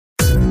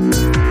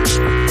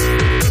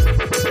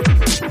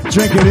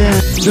Drink it in,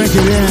 drink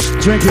it in,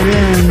 drink it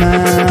in,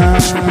 man.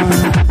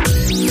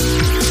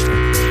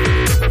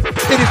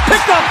 It is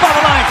picked off by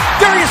the line.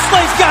 Darius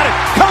Slay's got it.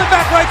 Coming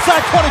back right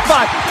side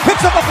 25.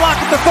 Picks up a block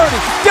at the 30.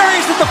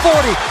 Darius at the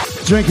 40.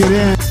 Drink it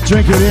in,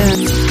 drink it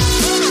in.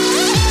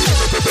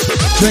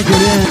 Drink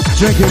it in,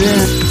 drink it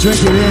in, drink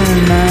it in,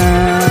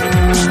 man.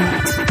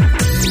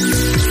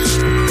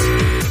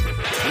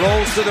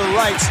 Rolls to the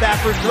right.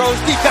 Stafford throws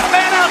deep. Got a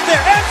man out there.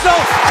 End zone.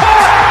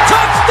 Caught.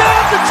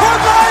 Touchdown,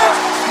 Detroit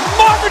Lions.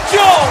 Marvin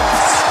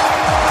Jones.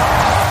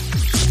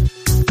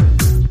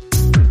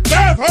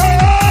 Stafford!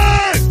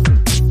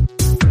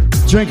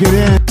 Drink it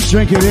in,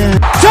 drink it in.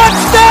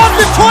 Touchdown,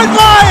 Detroit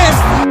Lions.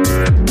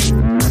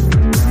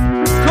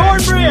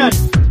 Cornbread.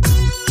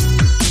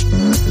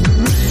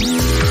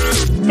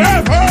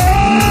 Stafford!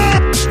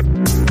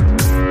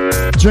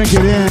 Drink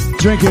it in,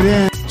 drink it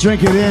in,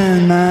 drink it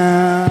in,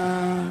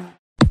 man.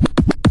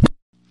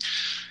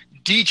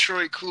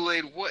 Detroit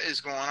Kool-Aid, what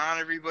is going on,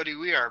 everybody?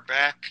 We are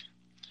back,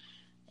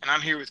 and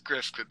I'm here with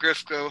Grifka.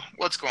 Grifka,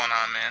 what's going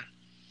on, man?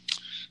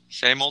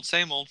 Same old,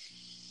 same old.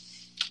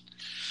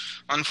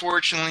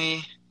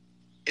 Unfortunately,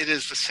 it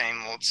is the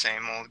same old,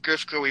 same old.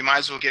 Grifka, we might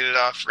as well get it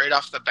off right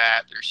off the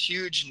bat. There's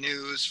huge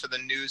news for the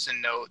news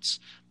and notes.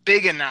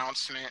 Big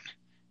announcement,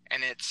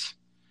 and it's,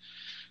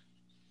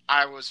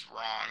 I was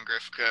wrong,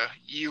 Grifka.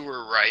 You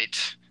were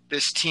right.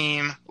 This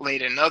team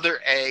laid another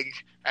egg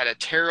at a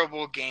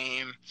terrible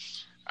game.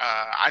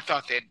 I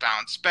thought they'd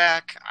bounce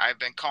back. I've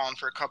been calling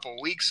for a couple of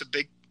weeks, a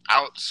big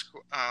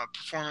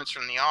performance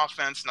from the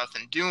offense,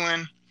 nothing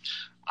doing.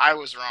 I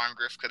was wrong,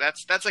 Grifka.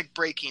 That's like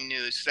breaking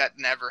news. That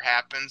never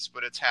happens,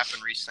 but it's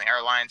happened recently.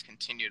 Our Lions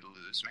continue to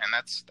lose, man.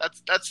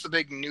 That's the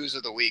big news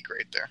of the week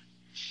right there.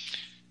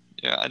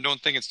 Yeah, I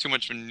don't think it's too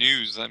much of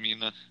news. I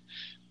mean,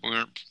 we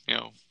weren't,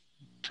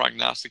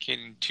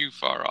 prognosticating too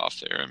far off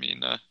there. I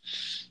mean, I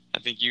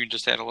think you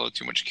just had a little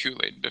too much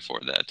Kool-Aid before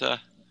that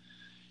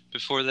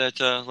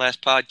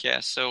last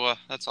podcast. So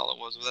that's all it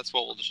was. That's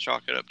what we'll just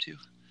chalk it up to.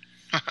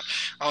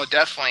 Oh,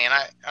 definitely. And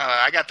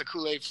I got the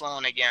Kool-Aid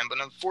flowing again,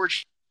 but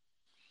unfortunately,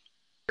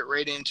 get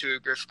right into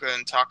it, Grifka,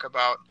 and talk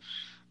about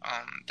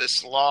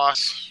this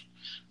loss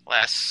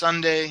last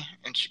Sunday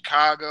in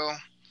Chicago.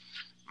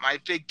 My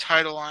big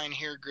title line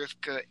here,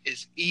 Grifka,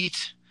 is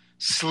eat,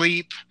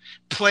 sleep,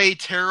 play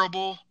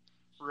terrible,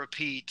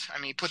 repeat. I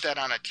mean, put that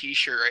on a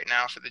T-shirt right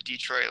now for the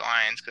Detroit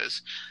Lions,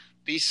 because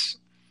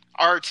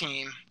our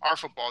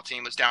football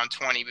team was down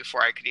 20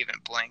 before I could even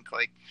blink.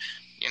 Like,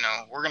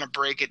 we're going to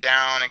break it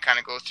down and kind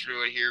of go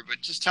through it here,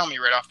 but just tell me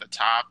right off the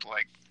top,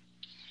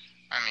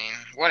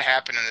 what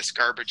happened in this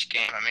garbage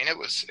game? I mean, it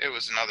was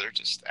another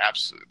just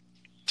absolute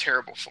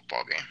terrible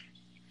football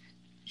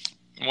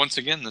game. Once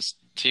again, this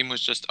team was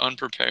just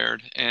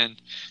unprepared,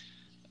 and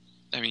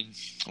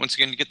once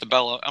again, to get the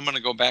bell, I'm going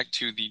to go back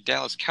to the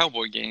Dallas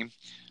Cowboy game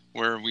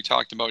where we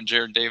talked about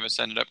Jared Davis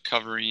ended up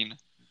covering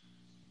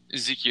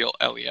Ezekiel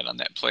Elliott on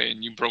that play,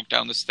 and you broke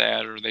down the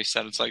stat, or they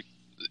said it's like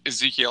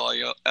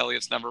Ezekiel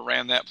Elliott's never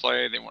ran that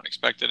play, they weren't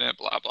expecting it,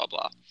 blah, blah,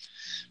 blah.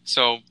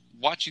 So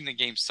watching the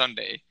game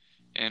Sunday,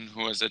 and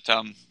who was it,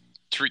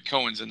 Tariq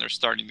Cohen's in there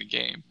starting the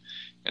game,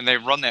 and they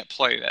run that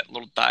play, that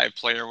little dive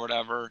play or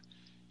whatever,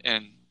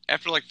 and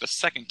after like the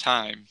second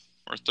time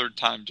or third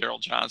time,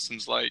 Daryl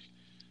Johnson's like,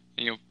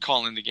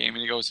 calling the game,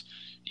 and he goes,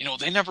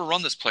 they never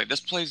run this play. This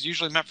play is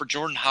usually meant for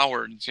Jordan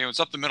Howard. It's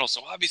up the middle,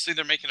 so obviously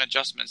they're making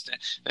adjustments.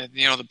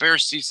 The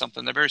Bears see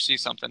something.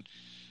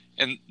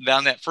 And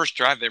on that first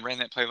drive, they ran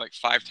that play like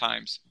 5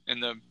 times,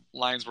 and the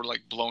Lions were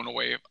like blown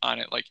away on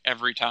it like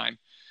every time.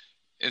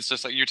 It's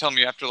just like you're telling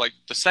me after like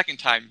the second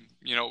time,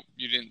 you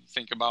didn't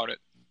think about it.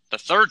 The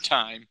third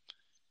time,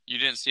 you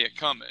didn't see it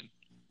coming.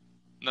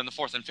 And then the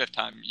fourth and fifth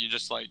time, you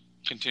just like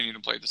continue to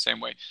play the same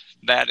way.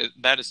 That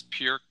is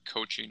pure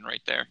coaching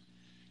right there.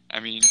 I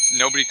mean,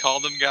 nobody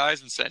called them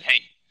guys and said,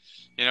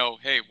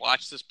 hey,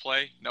 watch this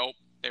play. Nope.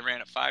 They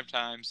ran it 5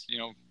 times,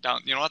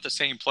 not the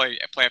same play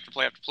after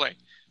play after play,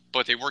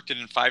 but they worked it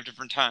in 5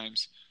 different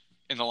times,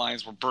 and the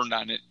Lions were burned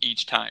on it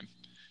each time.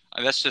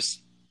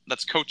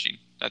 That's coaching.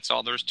 That's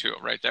all there is to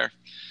it right there.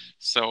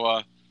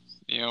 So,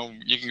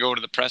 you can go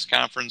to the press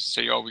conference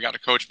and say, we got to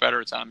coach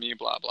better. It's on me,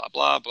 blah, blah,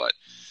 blah. But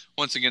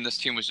once again, this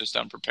team was just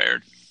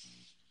unprepared.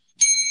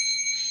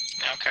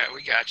 Okay,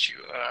 we got you.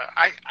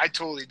 I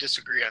totally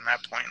disagree on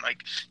that point.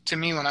 Like, to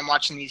me, when I'm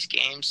watching these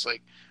games,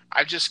 like,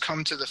 I've just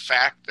come to the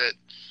fact that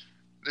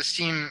this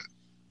team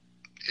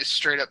is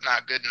straight up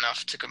not good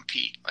enough to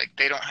compete. Like,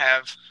 they don't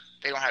have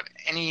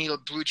any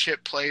blue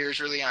chip players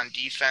really on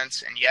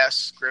defense. And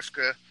yes,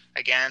 Grifka,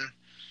 again,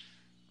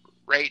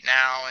 right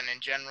now and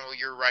in general,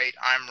 you're right.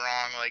 I'm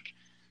wrong. Like,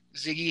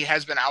 Ziggy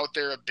has been out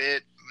there a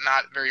bit,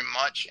 not very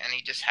much, and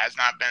he just has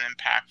not been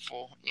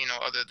impactful,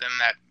 other than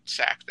that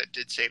sack that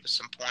did save us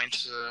some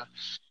points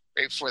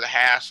right before the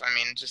half. I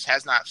mean, just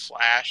has not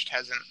flashed,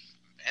 and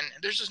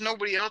there's just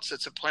nobody else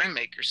that's a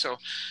playmaker. So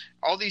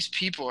all these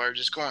people are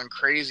just going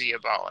crazy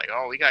about like,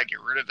 we got to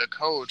get rid of the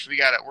coach.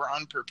 We're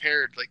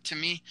unprepared. Like, to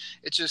me,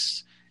 it's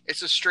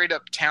a straight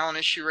up talent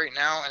issue right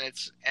now. And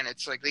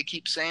it's like they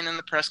keep saying in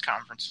the press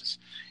conferences,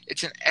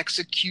 it's an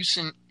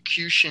execution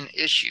execution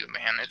issue,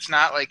 man. It's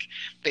not like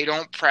they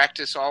don't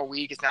practice all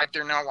week. It's not like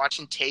they're not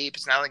watching tape.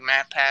 It's not like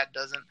Matt Pat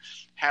doesn't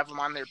have them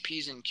on their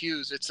P's and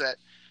Q's. It's that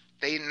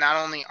they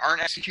not only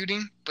aren't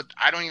executing, but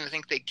I don't even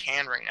think they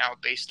can right now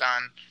based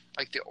on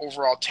like the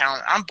overall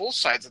talent on both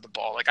sides of the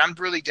ball. Like I'm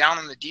really down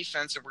on the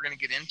defense, and we're going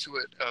to get into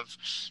it, of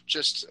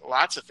just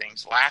lots of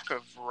things. Lack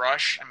of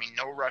rush. I mean,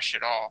 no rush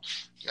at all.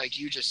 Like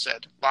you just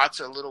said, lots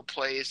of little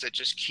plays that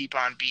just keep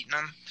on beating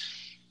them.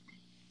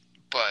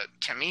 But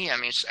to me, I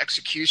mean, it's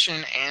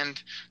execution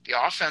and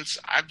the offense.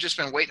 I've just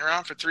been waiting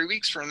around for 3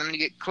 weeks for them to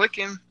get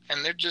clicking,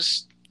 and they're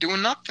just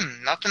doing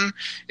nothing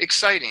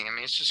exciting. I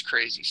mean, it's just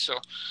crazy. So,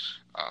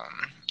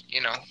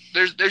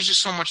 there's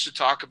just so much to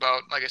talk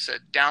about. Like I said,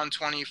 down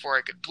 20 before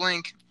I could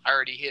blink. I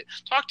already hit.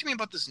 Talk to me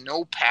about this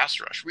no pass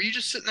rush. Were you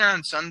just sitting there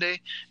on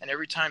Sunday, and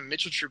every time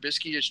Mitchell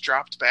Trubisky just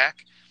dropped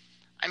back?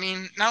 I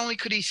mean, not only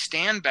could he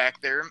stand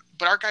back there,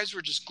 but our guys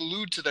were just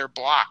glued to their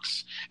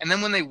blocks. And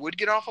then when they would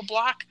get off a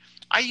block,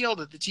 I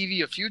yelled at the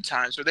TV a few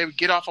times where they would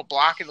get off a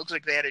block and it looked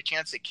like they had a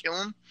chance to kill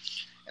him.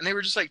 And they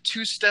were just like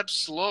 2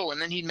 steps slow,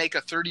 and then he'd make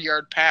a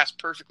 30-yard pass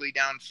perfectly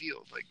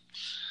downfield. Like,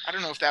 I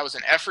don't know if that was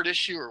an effort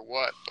issue or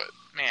what, but,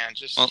 man,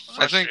 just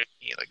frustrated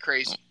me like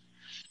crazy.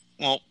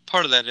 Well,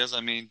 part of that is,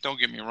 I mean, don't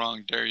get me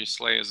wrong, Darius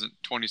Slay isn't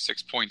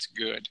 26 points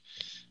good.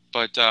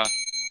 But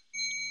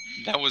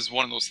that was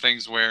one of those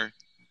things where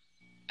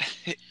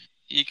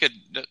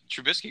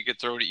Trubisky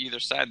could throw to either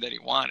side that he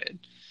wanted.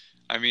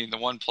 I mean, the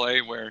one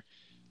play where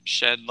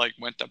Shed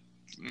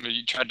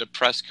he tried to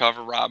press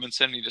cover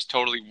Robinson, he just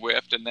totally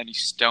whiffed, and then he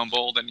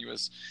stumbled, and he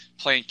was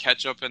playing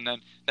catch up, and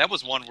then that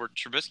was one where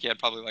Trubisky had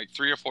probably like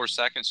 3 or 4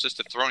 seconds just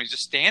to throw, and he's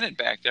just standing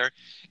back there,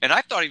 and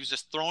I thought he was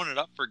just throwing it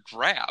up for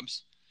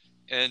grabs,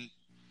 and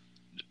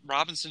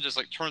Robinson just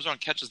like turns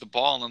around, catches the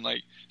ball, and then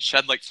like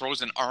Shed like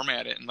throws an arm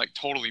at it and like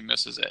totally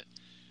misses it,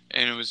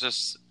 and it was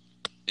just.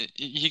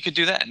 He could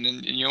do that, and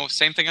then,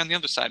 same thing on the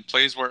other side.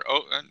 Plays where,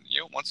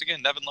 once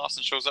again, Nevin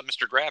Lawson shows up,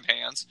 Mr. Grab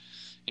Hands,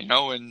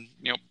 and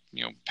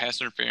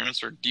pass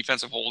interference or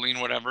defensive holding,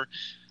 whatever.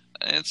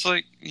 It's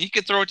like he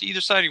could throw it to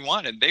either side he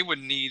wanted. They would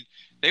need,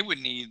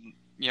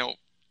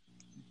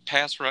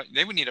 pass rush.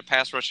 They would need a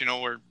pass rush,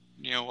 where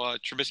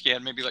Trubisky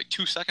had maybe like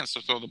 2 seconds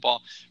to throw the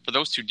ball for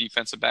those two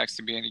defensive backs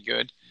to be any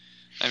good.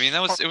 I mean, it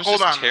was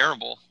just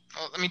terrible.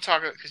 Well, let me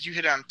talk, because you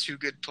hit on 2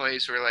 good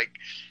plays where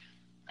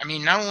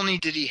not only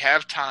did he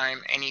have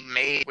time, and he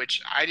made,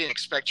 which I didn't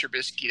expect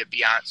Trubisky to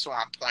be on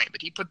point,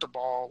 but he put the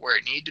ball where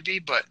it needed to be.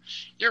 But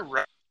you're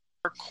right,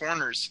 our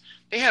corners,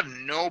 they have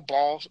no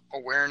ball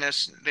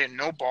awareness. They have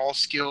no ball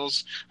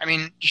skills. I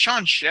mean,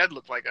 Deshaun Shed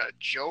looked like a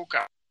joke.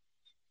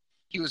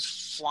 He was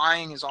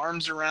flying his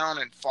arms around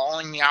and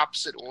falling the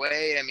opposite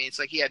way. I mean, it's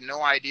like he had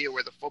no idea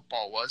where the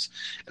football was.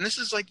 And this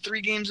is like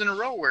 3 games in a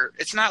row where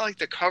it's not like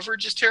the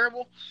coverage is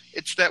terrible.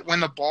 It's that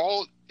when the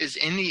ball is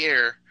in the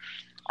air,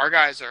 our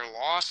guys are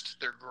lost.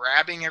 They're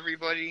grabbing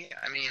everybody.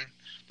 I mean,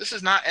 this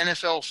is not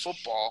NFL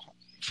football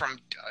from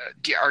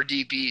our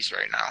DBs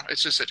right now.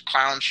 It's just a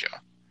clown show.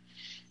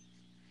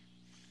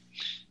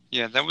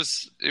 Yeah, that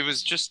was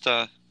just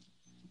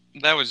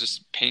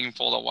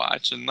painful to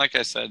watch. And like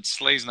I said,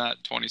 Slay's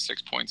not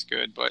 26 points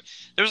good, but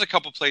there was a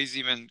couple plays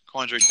even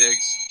Quandre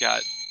Diggs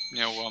got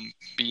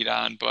beat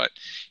on, but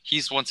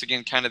he's once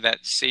again kind of that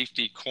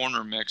safety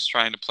corner mix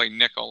trying to play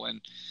nickel,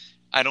 and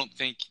I don't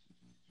think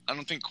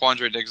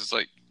Quandre Diggs is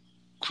like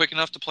quick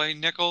enough to play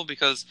nickel,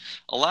 because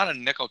a lot of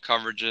nickel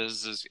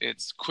coverages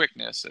it's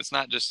quickness. It's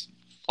not just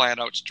flat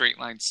out straight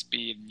line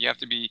speed. You have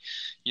to be,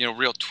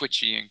 real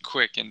twitchy and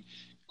quick, and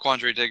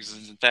Quandre Diggs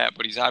isn't that,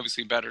 but he's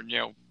obviously better,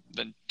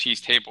 than Tease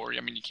Tabor.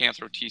 I mean, you can't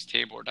throw Tease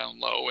Tabor down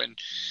low, and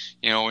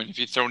and if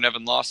you throw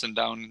Nevin Lawson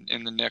down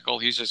in the nickel,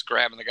 he's just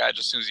grabbing the guy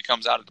just as soon as he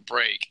comes out of the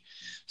break.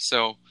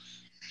 So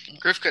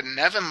Griff, could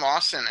Nevin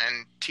Lawson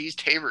and Tease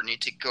Tabor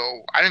need to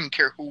go? I don't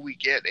care who we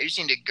get. They just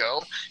need to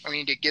go, and we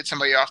need to get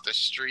somebody off the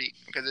street,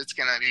 because it's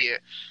going to be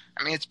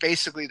it's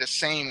basically the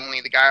same,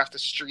 only the guy off the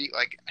street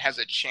like has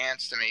a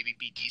chance to maybe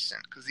be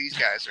decent, because these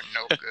guys are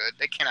no good.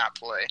 They cannot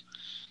play.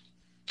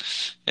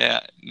 Yeah,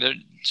 they're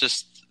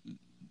just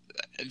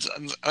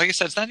like I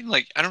said, it's not even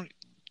like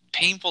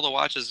painful to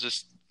watch. Is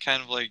just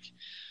kind of like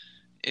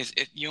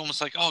you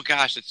almost like, oh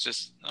gosh, it's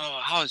just,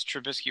 how is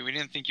Trubisky? We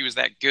didn't think he was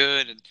that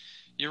good. And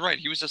you're right,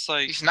 he was just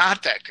like, he's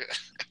not that good.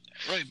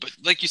 Right, but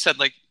like you said,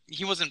 like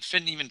he wasn't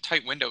fitting even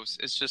tight windows.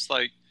 It's just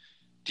like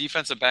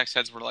defensive backs'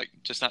 heads were like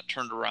just not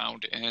turned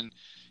around, and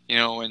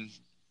and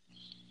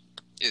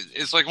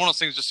it's like one of those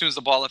things. As soon as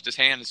the ball left his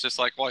hand, it's just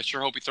like, well, I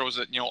sure hope he throws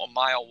it, a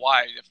mile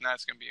wide. If not,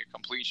 it's going to be a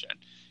completion.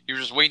 You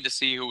were just waiting to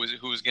see who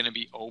was going to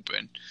be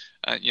open,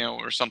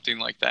 or something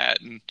like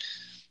that. And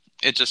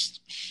it just,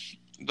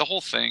 the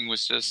whole thing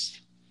was just,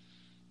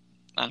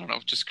 I don't know,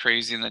 just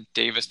crazy. And then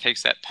Davis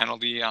takes that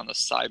penalty on the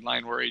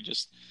sideline where he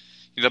just,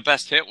 the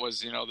best hit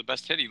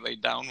he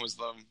laid down was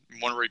the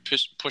one where he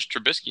pushed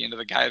Trubisky into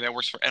the guy that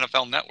works for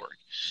NFL Network.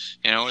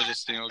 A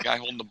guy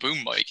holding the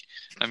boom mic.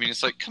 I mean,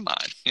 it's like, come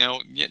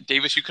on,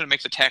 Davis, you couldn't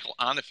make the tackle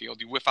on the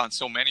field. You whiff on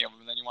so many of them,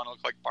 and then you want to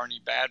look like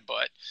Barney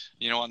Badbutt,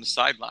 on the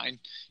sideline.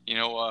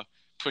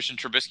 pushing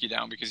Trubisky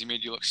down because he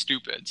made you look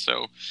stupid.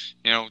 So,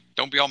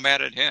 don't be all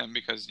mad at him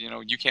because,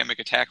 you can't make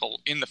a tackle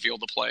in the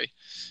field of play,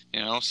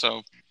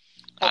 so.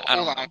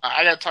 Hold on.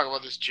 I got to talk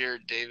about this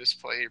Jared Davis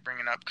play you're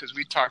bringing up because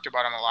we talked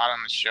about him a lot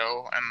on the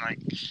show, and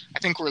I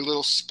think we're a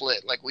little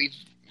split.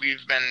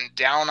 We've been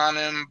down on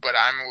him, but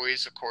I'm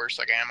always, of course,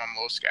 I am on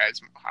most guys,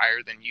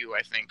 higher than you,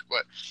 I think.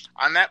 But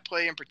on that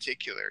play in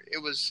particular,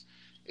 it was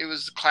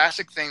the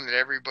classic thing that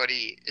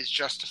everybody is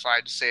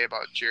justified to say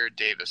about Jared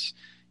Davis.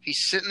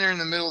 He's sitting there in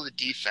the middle of the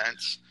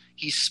defense.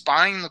 He's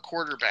spying the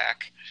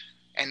quarterback.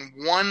 And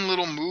one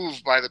little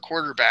move by the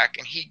quarterback,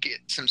 and he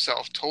gets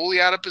himself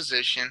totally out of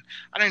position.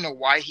 I don't know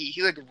why he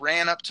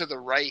ran up to the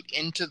right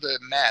into the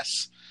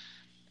mess,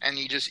 and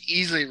he just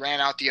easily ran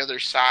out the other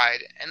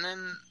side. And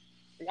then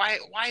why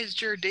is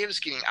Jared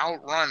Davis getting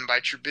outrun by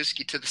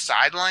Trubisky to the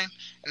sideline?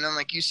 And then,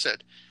 like you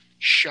said,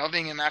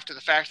 shoving him after the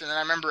fact. And then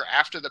I remember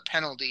after the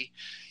penalty,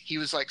 he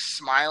was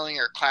smiling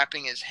or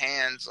clapping his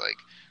hands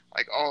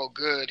like oh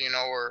good,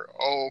 or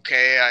oh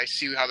okay, I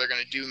see how they're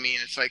gonna do me.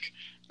 And it's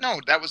no,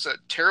 that was a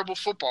terrible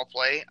football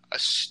play, a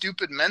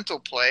stupid mental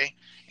play,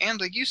 and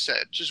like you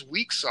said, just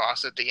weak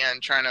sauce at the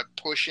end, trying to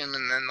push him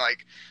and then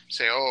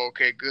say, "Oh,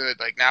 okay, good."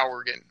 Now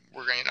we're getting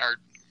our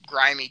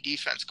grimy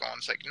defense going.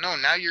 It's no,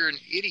 now you're an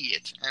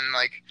idiot, and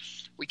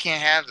we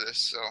can't have this.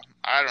 So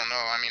I don't know.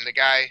 I mean, the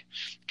guy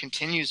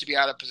continues to be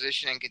out of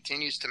position and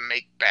continues to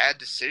make bad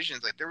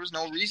decisions. There was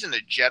no reason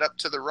to jet up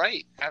to the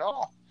right at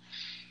all.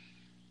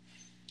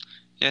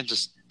 Yeah,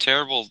 just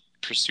terrible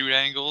pursuit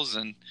angles,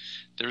 and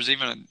there was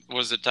even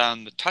was it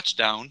on the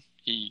touchdown?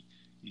 He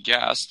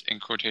guessed in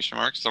quotation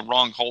marks the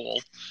wrong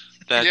hole.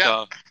 That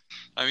yeah.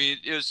 I mean,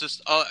 it was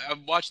just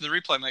I'm watching the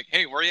replay. I'm like,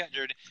 hey, where are you at,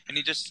 Jared? And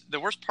the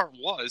worst part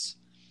was,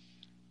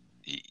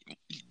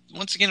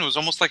 once again, it was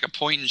almost like a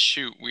point and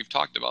shoot. We've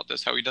talked about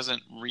this, how he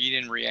doesn't read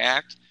and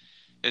react.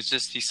 It's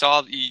just he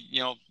saw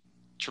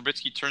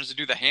Trubisky turns to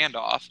do the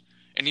handoff,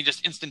 and he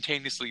just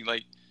instantaneously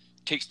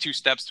takes 2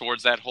 steps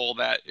towards that hole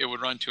that it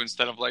would run to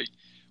instead of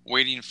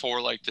waiting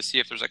for to see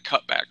if there's a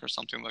cutback or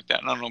something like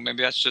that. And I don't know,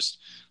 maybe that's just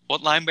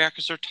what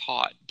linebackers are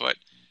taught, but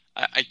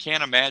I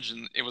can't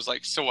imagine it was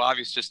so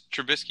obvious. Just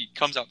Trubisky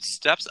comes out,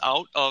 steps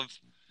out of,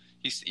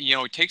 he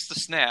takes the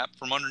snap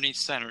from underneath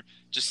center,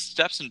 just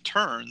steps and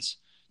turns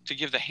to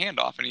give the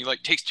handoff, and he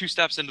takes 2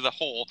 steps into the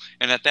hole,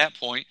 and at that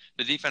point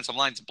the defensive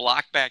line's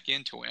blocked back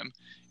into him,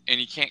 and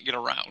he can't get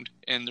around,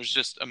 and there's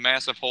just a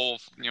massive hole,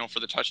 for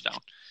the touchdown.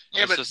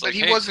 Yeah, it's but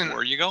he hey, wasn't. Where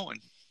are you going?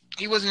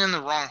 He wasn't in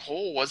the wrong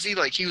hole, was he?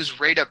 He was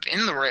right up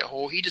in the right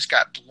hole. He just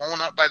got blown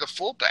up by the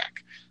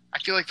fullback. I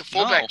feel like the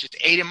fullback just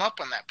ate him up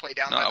on that play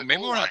down by the maybe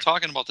goal we're line. not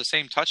talking about the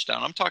same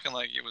touchdown. I'm talking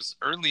it was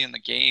early in the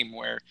game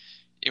where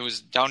it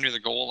was down near the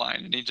goal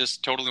line, and he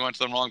just totally went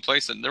to the wrong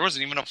place, and there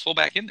wasn't even a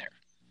fullback in there.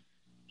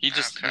 He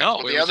just there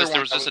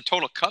was just a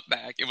total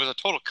cutback. It was a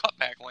total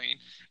cutback lane,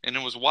 and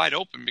it was wide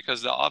open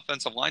because the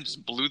offensive line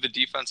just blew the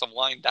defensive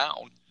line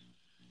down,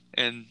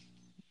 and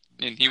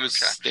he was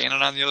standing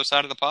on the other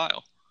side of the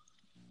pile.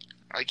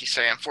 Like you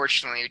say,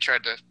 unfortunately, we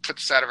tried to put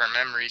this out of our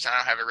memories. I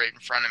don't have it right in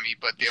front of me,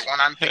 but the one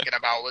I'm thinking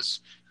about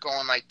was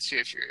going to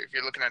if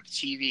you're looking at the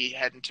TV,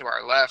 heading to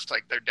our left,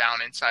 they're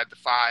down inside the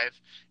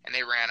 5, and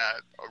they ran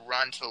a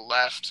run to the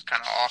left,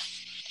 kind of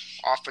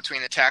off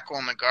between the tackle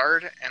and the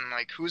guard, and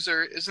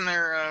isn't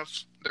there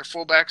their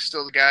fullback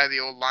still the guy, the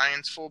old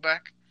Lions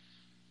fullback,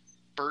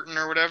 Burton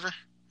or whatever?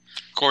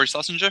 Corey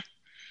Schlesinger?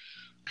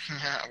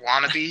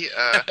 Wannabe.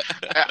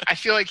 I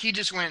feel like he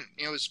just went,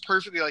 it was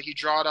perfectly you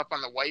draw it up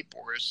on the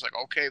whiteboard. It's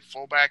okay,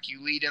 fullback,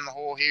 you lead in the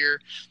hole here,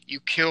 you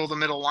kill the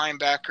middle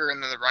linebacker,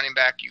 and then the running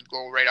back, you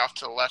go right off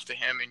to the left of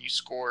him and you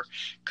score.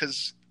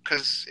 Because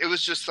it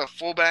was just the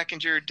fullback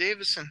and Jared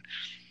Davis, and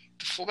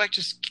the fullback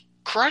just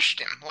crushed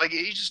him.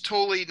 He just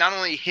totally not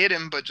only hit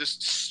him, but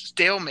just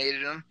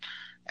stalemated him.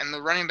 And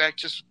the running back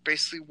just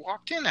basically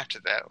walked in after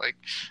that.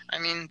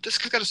 This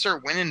guy's got to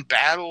start winning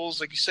battles,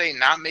 like you say,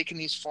 not making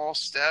these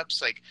false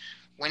steps.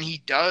 When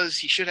he does,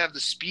 he should have the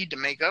speed to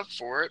make up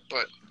for it,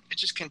 but it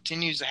just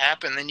continues to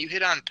happen. Then you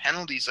hit on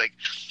penalties.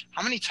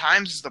 How many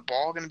times is the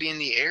ball going to be in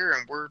the air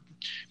and we're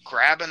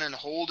grabbing and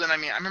holding? I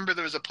remember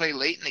there was a play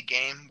late in the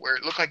game where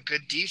it looked like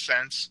good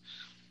defense,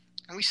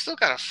 and we still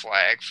got a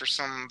flag for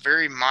some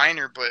very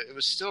minor, but it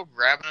was still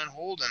grabbing and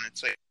holding.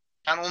 It's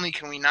not only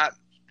can we not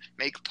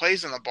make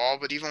plays on the ball,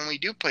 but even when we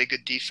do play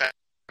good defense,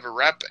 we have a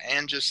rep,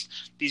 and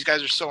just these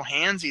guys are so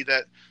handsy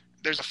that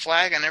there's a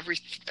flag on every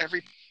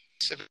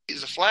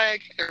is a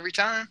flag every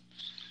time.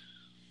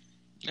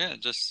 Yeah,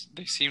 just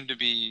they seem to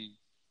be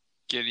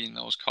getting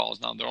those calls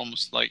now. They're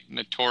almost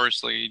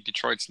notoriously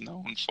Detroit's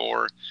known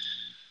for,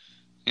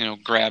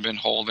 grabbing,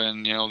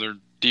 holding. Their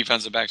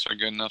defensive backs are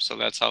good enough, so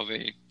that's how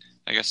they,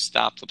 I guess,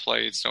 stop the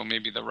plays. So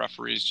maybe the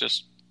referees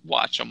just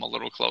watch them a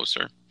little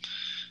closer.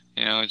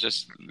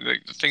 Just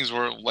the things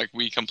where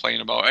we complain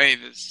about, hey,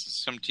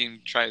 some team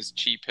tries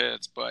cheap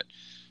hits, but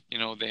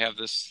they have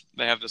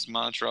this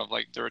mantra of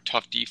like they're a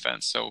tough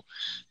defense, so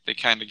they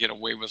kind of get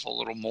away with a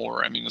little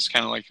more. I mean, it's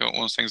kind of like one of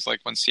those things like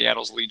when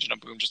Seattle's Legion of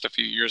Boom just a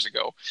few years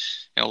ago.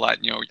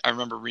 I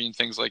remember reading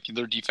things like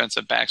their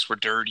defensive backs were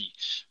dirty,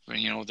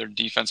 their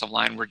defensive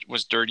line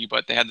was dirty,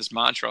 but they had this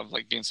mantra of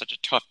like being such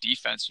a tough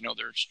defense.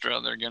 They're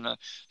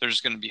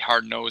just gonna be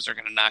hard nosed. They're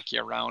gonna knock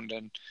you around,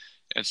 and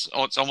it's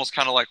almost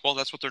kind of like, well,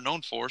 that's what they're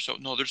known for. So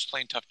no, they're just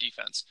playing tough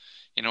defense,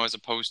 as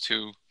opposed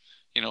to,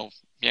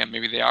 yeah,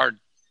 maybe they are,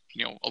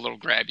 a little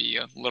grabby,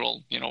 a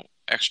little,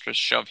 extra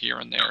shove here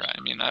and there. I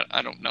mean,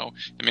 I don't know.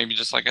 And maybe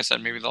just like I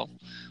said, maybe the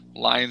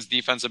Lions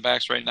defensive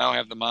backs right now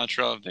have the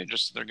mantra of they're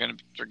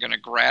gonna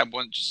grab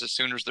one just as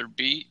soon as they're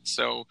beat.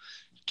 So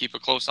keep a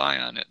close eye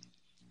on it.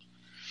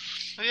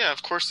 Well, yeah,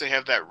 of course they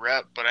have that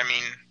rep, but I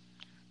mean,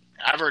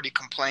 I've already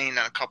complained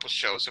on a couple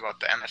shows about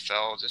the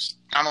NFL. Just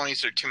not only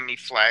is there too many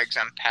flags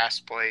on pass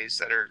plays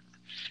that are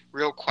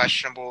real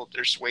questionable,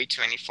 there's way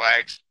too many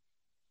flags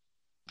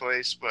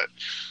plays, but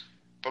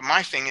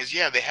my thing is,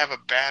 yeah, they have a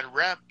bad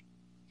rep,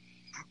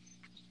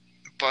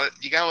 but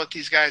you gotta let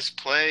these guys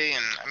play,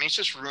 and I mean, it's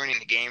just ruining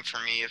the game for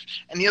me.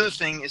 And the other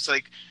thing is,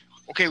 like,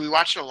 okay, we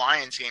watched the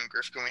Lions game,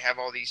 Griffin, and we have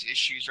all these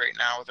issues right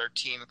now with our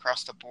team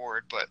across the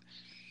board, but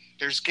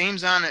there's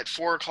games on at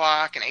 4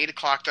 o'clock and 8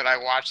 o'clock that I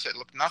watch that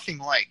look nothing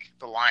like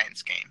the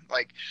Lions game.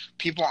 Like,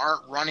 people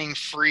aren't running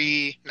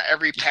free.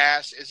 Every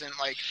pass isn't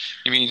like,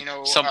 you mean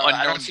some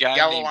unknown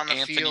guy named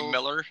Anthony field.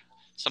 Miller?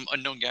 Some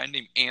unknown guy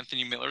named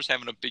Anthony Miller's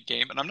having a big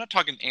game. And I'm not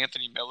talking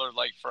Anthony Miller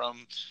like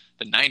from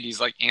the 90s,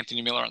 like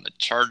Anthony Miller on the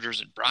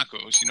Chargers and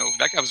Broncos.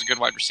 That guy was a good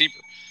wide receiver.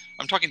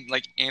 I'm talking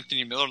like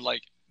Anthony Miller,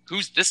 like,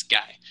 who's this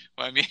guy?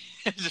 Well, I mean,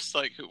 just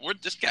like,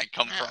 where'd this guy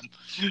come from?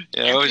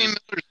 Anthony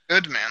Miller's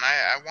good, man.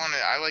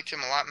 I liked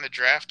him a lot in the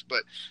draft,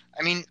 but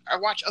I mean, I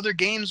watch other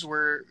games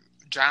where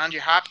DeAndre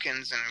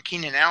Hopkins and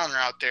Keenan Allen are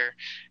out there,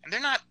 and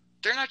they're not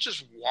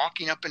just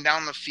walking up and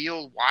down the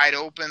field wide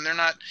open. They're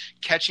not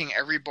catching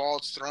every ball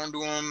that's thrown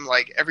to them,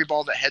 like every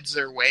ball that heads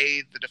their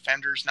way. The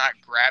defender's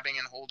not grabbing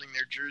and holding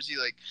their jersey.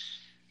 Like,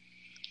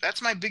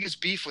 that's my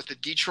biggest beef with the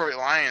Detroit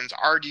Lions,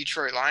 our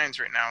Detroit Lions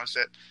right now, is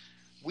that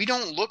we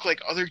don't look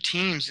like other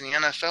teams in the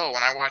NFL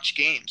when I watch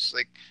games,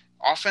 like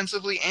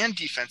offensively and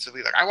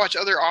defensively. Like, I watch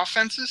other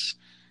offenses,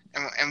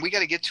 and we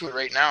got to get to it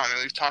right now. I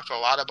mean, we've talked a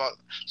lot about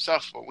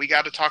stuff, but we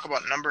got to talk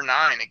about number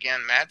 9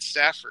 again, Matt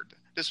Stafford.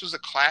 This was a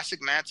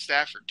classic Matt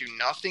Stafford. Do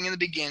nothing in the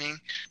beginning,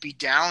 be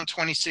down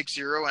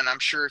 26-0, and I'm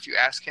sure if you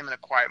ask him in a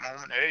quiet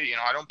moment, hey,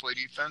 I don't play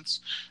defense,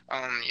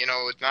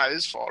 it's not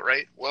his fault,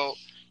 right? Well,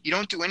 you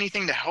don't do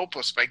anything to help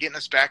us by getting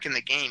us back in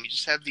the game. You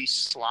just have these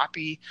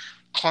sloppy,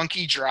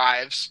 clunky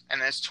drives,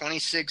 and that's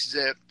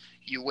 26-zip.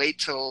 You wait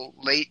till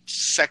late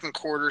second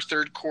quarter,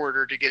 third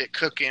quarter to get it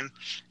cooking,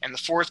 and the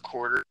fourth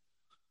quarter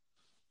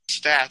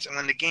stats and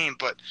win the game.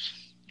 But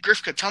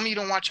Grifka, tell me you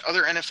don't watch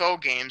other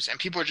NFL games and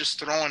people are just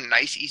throwing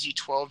nice, easy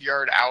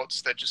 12-yard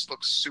outs that just look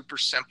super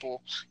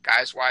simple,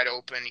 guys wide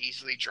open,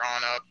 easily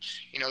drawn up.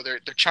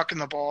 They're chucking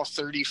the ball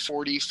 30,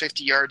 40,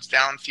 50 yards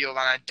downfield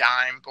on a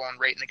dime, going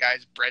right in the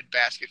guy's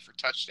breadbasket for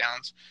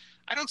touchdowns.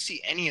 I don't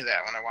see any of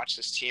that when I watch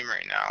this team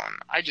right now, and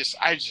I just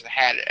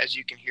had it, as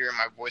you can hear in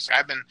my voice.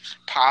 I've been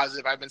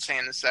positive. I've been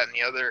saying this, that, and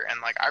the other,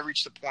 and like I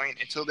reached the point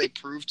until they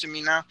prove to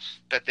me now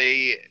that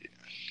they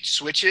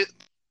switch it,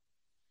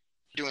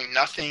 doing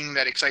nothing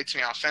that excites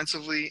me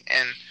offensively,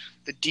 and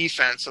the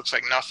defense looks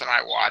like nothing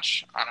I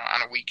watch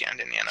on a weekend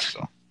in the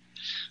NFL.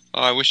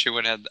 Oh, I wish you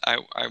would have.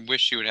 I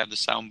wish you would have the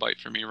soundbite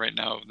for me right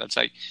now. That's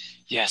like,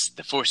 yes,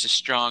 the force is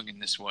strong in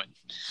this one.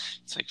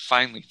 It's like,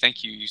 finally,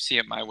 thank you. You see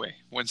it my way.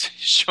 Once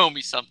show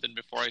me something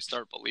before I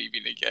start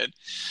believing again.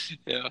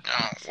 Yeah.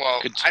 Oh,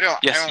 well, Good. I don't.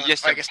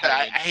 Yes, like I said,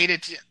 I hate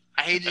it.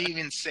 I hate to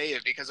even say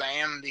it because I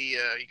am the.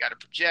 You got to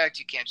project.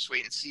 You can't just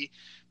wait and see.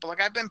 But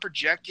like I've been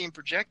projecting,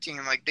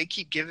 and like they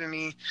keep giving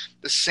me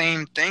the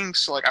same thing.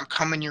 So like I'm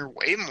coming your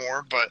way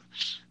more. But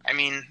I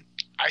mean,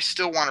 I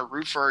still want to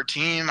root for our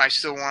team. I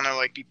still want to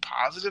like be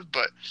positive,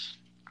 but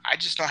I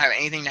just don't have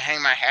anything to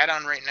hang my hat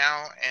on right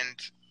now. And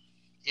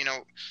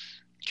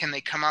can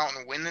they come out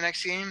and win the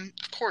next game?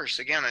 Of course.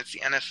 Again, it's the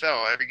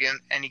NFL.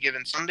 Any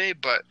given Sunday,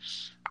 but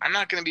I'm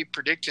not going to be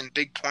predicting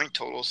big point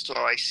totals till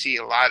I see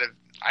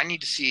I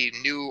need to see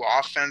new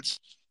offense.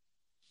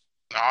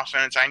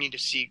 I need to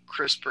see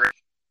crisper. I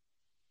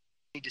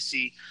need to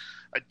see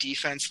a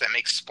defense that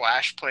makes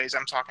splash plays.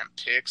 I'm talking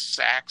picks,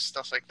 sacks,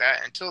 stuff like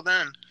that. Until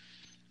then,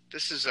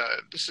 this is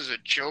a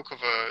joke of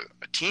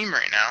a team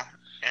right now,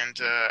 and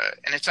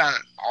it's on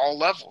all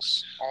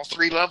levels, all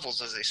 3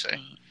 levels, as they say.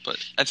 But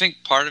I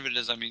think part of it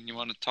is, I mean, you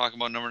want to talk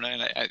about number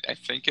 9. I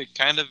think it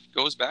kind of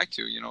goes back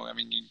to, I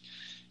mean,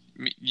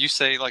 you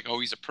say like, oh,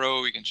 he's a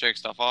pro, he can check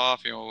stuff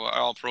off.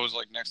 All pros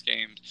like next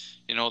game,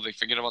 they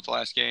forget about the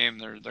last game.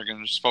 They're going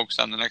to just focus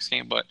on the next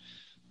game. But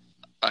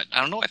I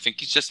don't know. I think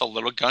he's just a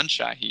little gun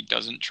shy. He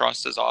doesn't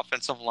trust his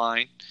offensive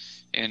line.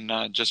 And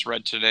just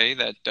read today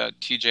that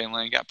T.J.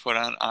 Lang got put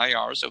on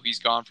IR, so he's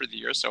gone for the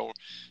year. So,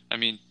 I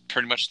mean,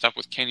 pretty much stuck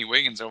with Kenny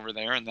Wiggins over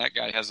there, and that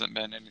guy hasn't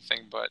been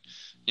anything but,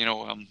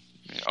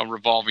 a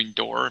revolving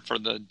door for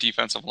the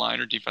defensive line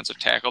or defensive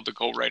tackle to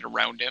go right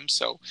around him.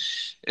 So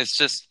it's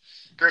just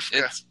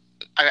Grifka.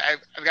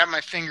 I've got my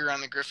finger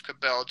on the Grifka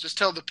bell. Just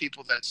tell the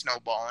people that it's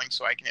snowballing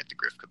so I can hit the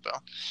Grifka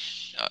bell.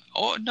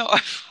 Oh no,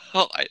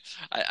 well,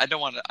 I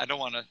don't want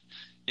to,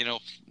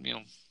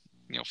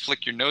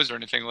 flick your nose or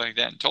anything like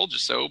that and told you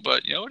so.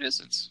 But it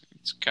is. It's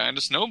kind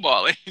of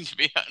snowballing, to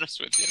be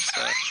honest with you.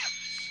 So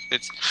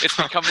it's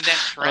becoming that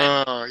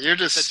trend. Oh, you're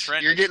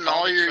getting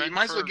all your. You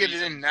might as well get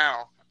it in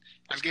now.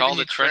 I'm giving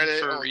you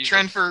credit.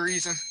 Trend for a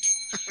reason.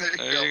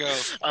 There you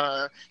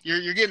go.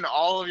 You're getting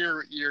all of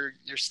your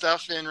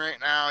stuff in right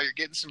now. You're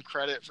getting some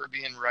credit for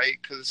being right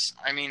because,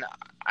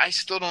 I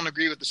still don't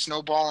agree with the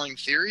snowballing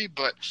theory,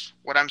 but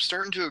what I'm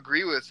starting to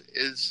agree with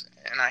is,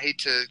 and I hate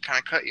to kind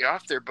of cut you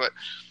off there, but,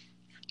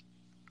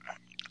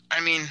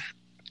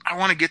 I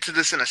want to get to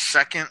this in a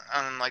second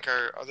on, like,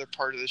 our other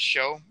part of the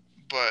show,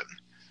 but,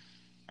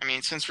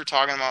 since we're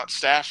talking about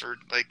Stafford,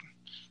 like,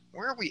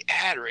 where are we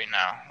at right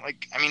now?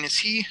 Like, is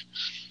he...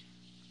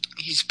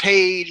 He's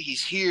paid.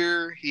 He's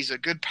here. He's a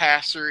good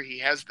passer. He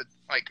has the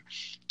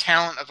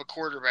talent of a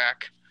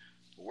quarterback.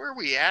 Where are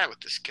we at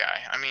with this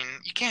guy?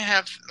 You can't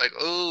have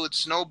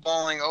it's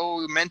snowballing.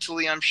 Oh,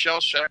 mentally I'm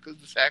shell shocked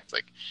with the fact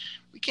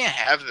we can't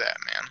have that,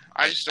 man.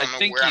 I just don't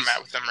know where I'm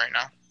at with him right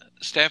now.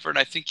 Stafford,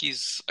 I think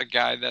he's a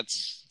guy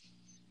that's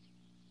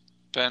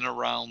been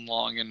around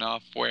long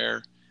enough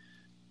where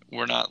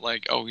we're not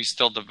like, oh, he's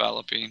still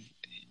developing.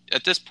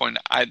 At this point,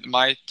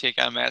 my take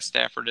on Matt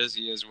Stafford is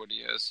he is what he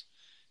is.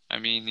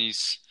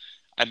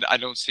 I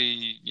don't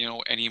see,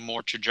 any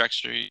more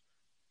trajectory.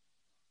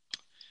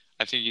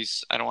 I think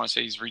I don't want to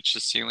say he's reached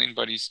the ceiling,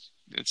 but he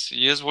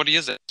is what he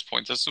is at this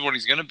point. This is what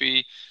he's going to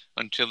be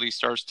until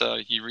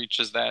he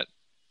reaches that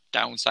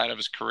downside of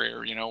his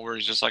career, where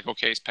he's just like,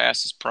 okay, he's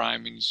past his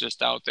prime and he's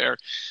just out there.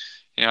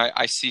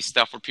 I see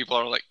stuff where people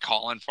are like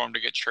calling for him to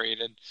get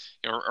traded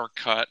or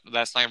cut.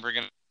 That's not ever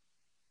going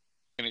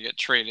to get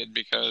traded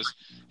because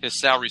his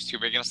salary's too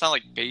big. And it's not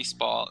like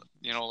baseball,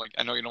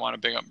 I know you don't want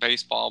to big up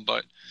baseball,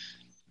 but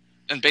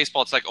in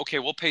baseball it's like, okay,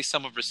 we'll pay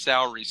some of his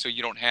salary so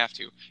you don't have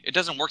to. It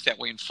doesn't work that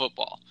way in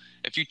football.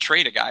 If you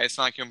trade a guy, it's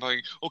not like you're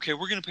like, okay,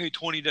 we're going to pay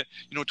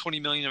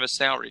 $20 million of his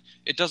salary.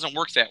 It doesn't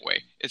work that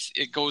way.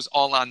 It goes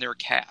all on their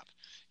cap,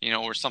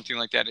 or something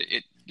like that.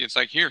 It's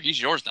like, here, he's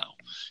yours now.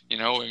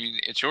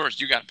 It's yours.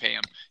 You got to pay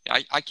him.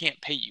 I can't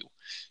pay you,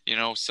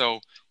 so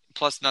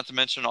plus, not to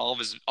mention all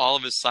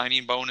of his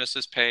signing bonus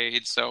is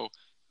paid. So,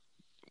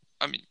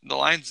 the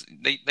Lions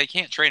they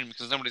can't trade him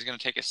because nobody's going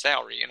to take his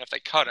salary. And if they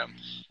cut him,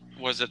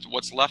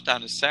 what's left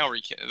on his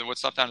salary,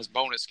 what's left on his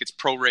bonus gets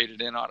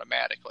prorated in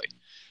automatically.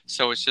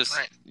 So it's just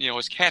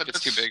his cap gets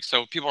too big.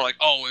 So people are like,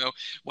 oh,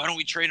 why don't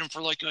we trade him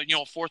for like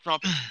a fourth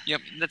round? Yeah,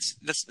 that's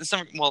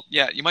something. Well,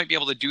 yeah, you might be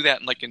able to do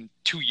that in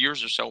 2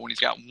 years or so when he's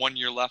got 1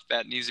 year left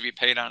that needs to be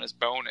paid on his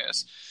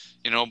bonus.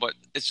 But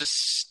it's just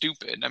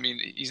stupid.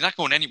 He's not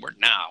going anywhere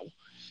now.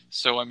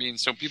 So,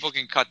 so people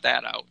can cut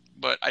that out.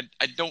 But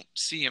I don't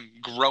see him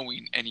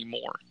growing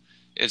anymore.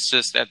 It's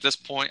just at this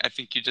point, I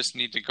think you just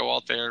need to go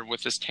out there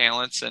with his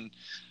talents. And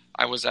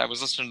I was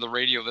listening to the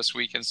radio this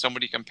week, and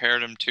somebody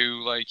compared him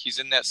to, he's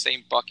in that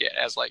same bucket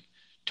as,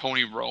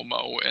 Tony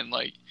Romo and,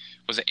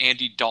 was it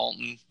Andy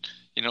Dalton?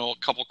 A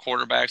couple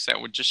quarterbacks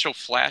that would just show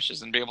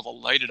flashes and be able to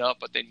light it up.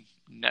 But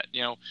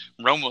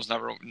Romo's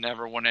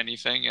never won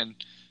anything, and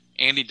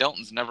Andy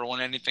Dalton's never won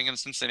anything in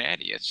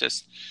Cincinnati. It's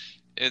just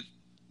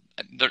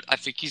I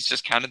think he's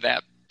just kind of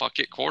that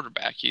bucket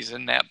quarterback. He's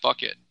in that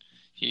bucket.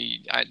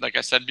 Like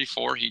I said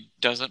before, he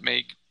doesn't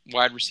make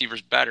wide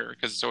receivers better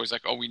because it's always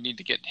like, oh, we need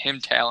to get him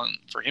talent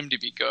for him to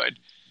be good.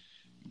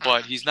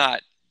 But he's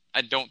not.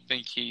 I don't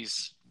think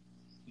he's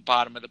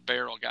bottom of the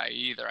barrel guy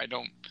either. I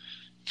don't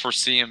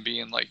foresee him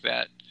being like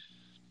that.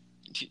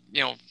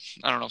 I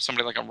don't know,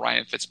 somebody like a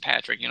Ryan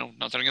Fitzpatrick.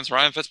 Nothing against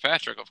Ryan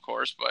Fitzpatrick, of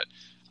course, but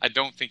I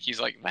don't think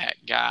he's like that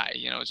guy.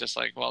 It's just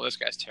like, well, this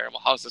guy's terrible.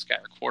 How's this guy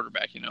a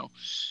quarterback?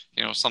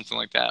 Something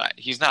like that.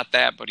 He's not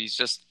that, but he's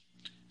just.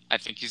 I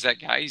think he's that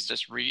guy. He's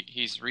just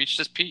he's reached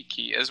his peak.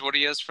 He is what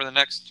he is for the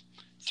next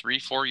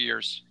 3-4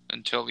 years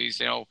until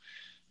he's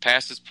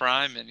past his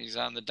prime and he's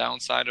on the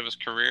downside of his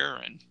career,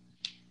 and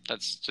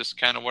that's just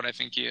kind of what I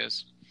think he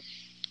is.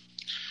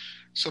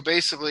 So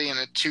basically, in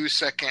a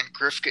 2-second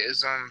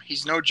Grifkaism,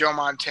 he's no Joe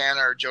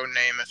Montana or Joe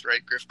Namath,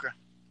 right, Grifka?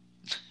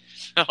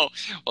 No,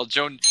 well,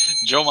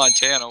 Joe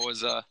Montana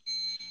was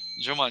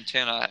Joe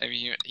Montana.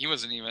 He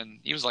wasn't even.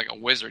 He was like a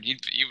wizard. He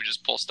would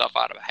just pull stuff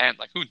out of a hat,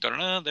 like, ooh,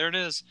 there it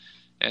is.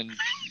 And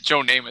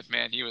Joe Namath,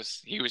 man, he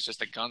was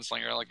just a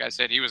gunslinger. Like I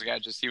said, he was a guy.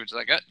 He was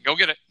like, go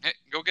get it,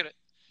 go get it.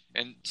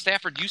 And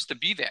Stafford used to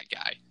be that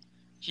guy.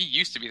 He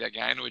used to be that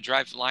guy, and it would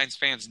drive Lions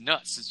fans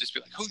nuts. It's just be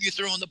like, who are you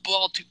throwing the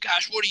ball to?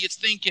 Gosh, what are you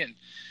thinking?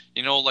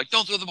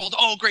 Don't throw the ball.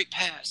 Oh, great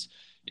pass.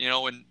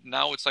 And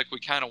now it's like we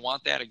kind of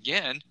want that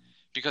again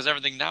because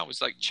everything now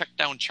is like check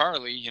down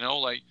Charlie.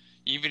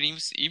 Even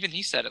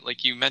he said it,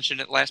 like you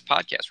mentioned it last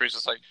podcast, where he's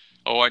just like,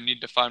 oh, I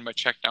need to find my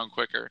check down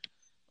quicker.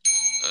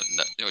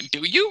 Do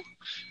you?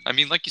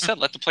 Like you said,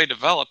 let the play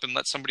develop and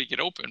let somebody get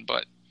open.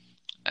 But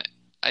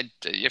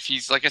if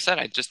he's, like I said,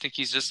 I just think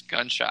he's just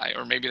gun shy,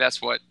 or maybe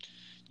that's what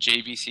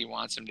JVC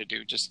wants him to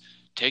do. Just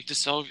take the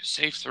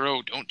safe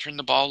throw. Don't turn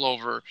the ball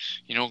over.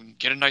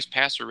 Get a nice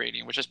passer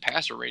rating, which his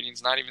passer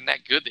rating's not even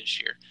that good this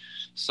year.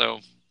 So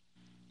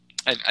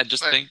I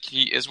just think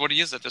he is what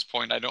he is at this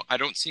point. I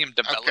don't see him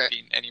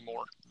developing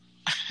anymore.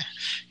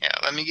 Yeah,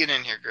 let me get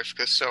in here, Griff,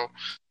 because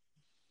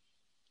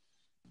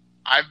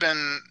I've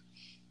been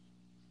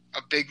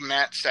a big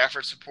Matt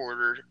Stafford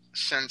supporter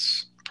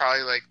since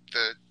probably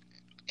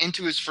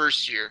into his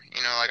first year.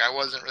 I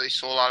wasn't really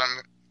sold on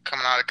him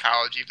coming out of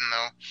college, even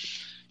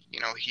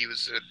though he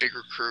was a big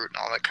recruit and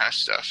all that kind of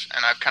stuff.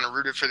 And I've kind of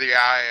rooted for the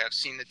guy. I've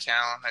seen the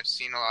talent. I've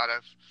seen a lot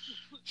of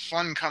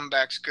fun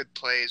comebacks, good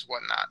plays,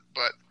 whatnot.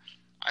 But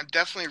I'm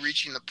definitely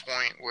reaching the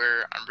point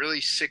where I'm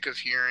really sick of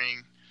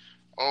hearing,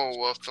 oh,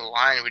 well, if the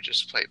line would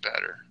just play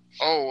better.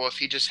 Oh, well, if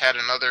he just had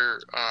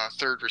another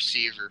third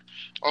receiver.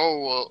 Oh,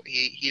 well,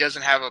 he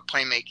doesn't have a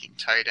playmaking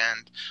tight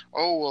end.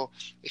 Oh, well,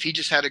 if he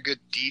just had a good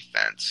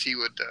defense, he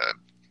would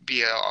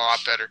be a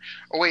lot better.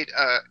 Oh, wait,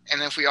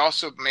 and if we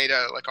also made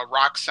a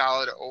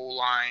rock-solid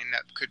O-line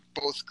that could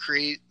both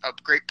create a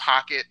great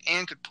pocket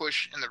and could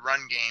push in the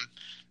run game,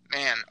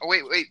 man. Oh,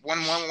 wait,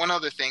 one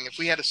other thing. If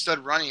we had a stud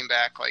running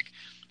back,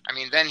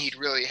 then he'd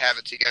really have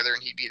it together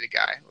and he'd be the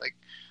guy.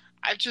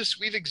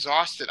 We've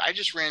exhausted. I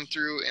just ran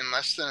through in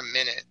less than a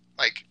minute,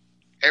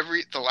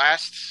 the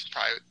last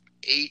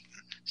probably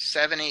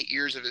 7, 8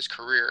 years of his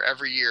career,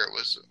 every year it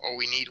was, oh,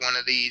 we need one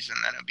of these, and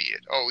then it'd be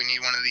it. Oh, we need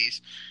one of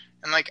these.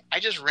 And I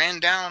just ran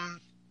down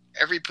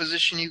every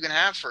position you can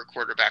have for a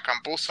quarterback on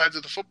both sides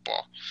of the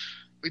football.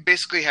 We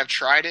basically have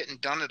tried it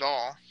and done it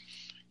all.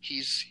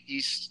 He's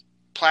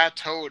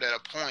plateaued at a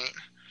point,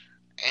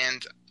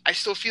 and I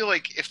still feel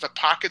like if the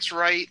pocket's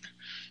right,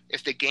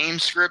 if the game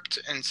script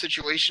and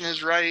situation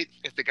is right,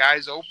 if the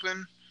guy's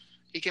open,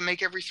 he can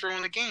make every throw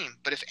in the game.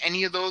 But if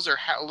any of those are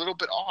a little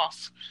bit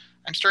off,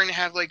 I'm starting to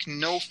have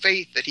no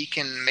faith that he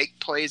can make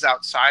plays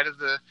outside of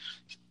the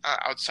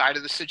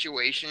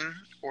situation,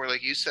 or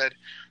like you said,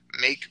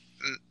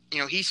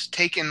 he's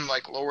taken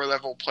lower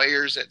level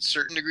players at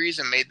certain degrees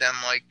and made them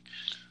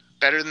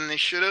better than they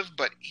should have,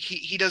 but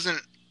he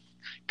doesn't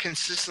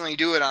consistently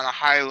do it on a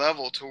high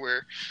level to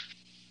where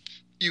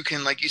you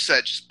can, like you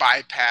said, just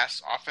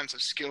bypass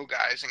offensive skill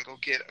guys and go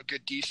get a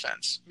good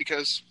defense,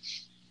 because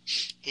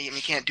he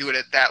can't do it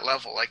at that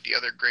level like the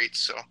other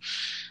greats. So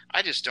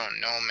I just don't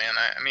know, man.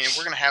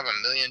 We're going to have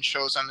a million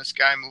shows on this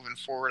guy moving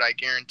forward. I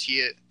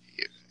guarantee it.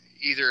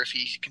 Either if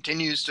he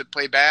continues to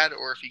play bad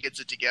or if he gets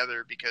it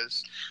together,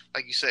 because,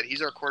 like you said,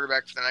 he's our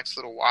quarterback for the next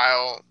little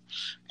while.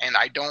 And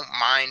I don't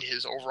mind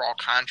his overall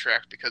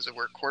contract because of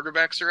where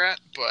quarterbacks are at,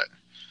 but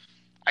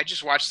I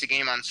just watch the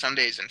game on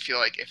Sundays and feel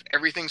like if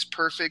everything's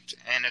perfect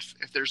and if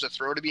there's a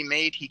throw to be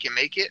made, he can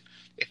make it.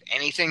 If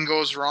anything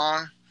goes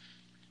wrong,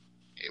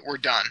 we're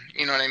done.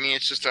 You know what I mean?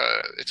 It's just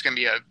it's going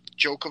to be a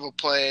joke of a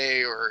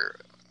play or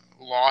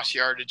lost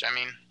yardage.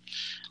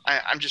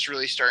 I'm just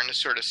really starting to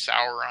sort of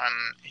sour on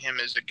him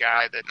as a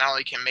guy that not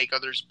only can make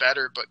others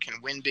better, but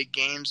can win big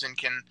games and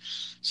can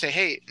say,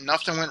 hey,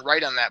 nothing went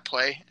right on that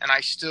play, and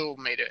I still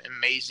made an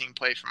amazing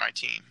play for my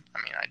team.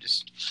 I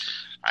just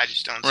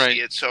don't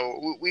see it.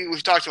 So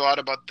we've talked a lot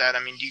about that.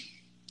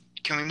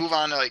 Can we move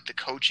on to the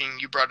coaching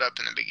you brought up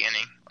in the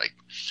beginning?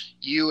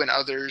 You and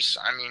others,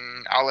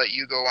 I'll let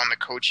you go on the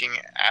coaching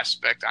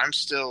aspect. I'm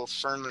still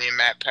firmly in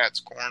Matt Pat's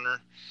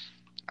corner.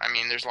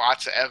 There's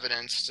lots of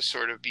evidence to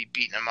sort of be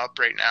beating him up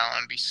right now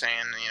and be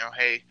saying,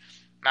 hey,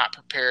 not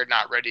prepared,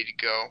 not ready to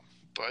go.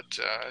 But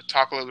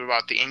talk a little bit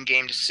about the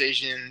in-game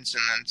decisions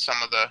and then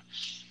some of the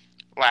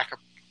lack of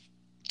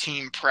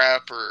team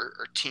prep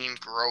or team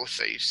growth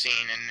that you've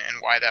seen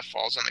and why that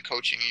falls on the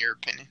coaching in your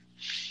opinion.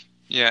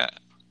 Yeah,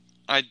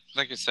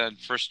 like I said,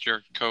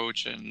 first-year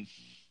coach, and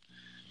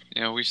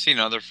we've seen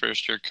other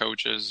first-year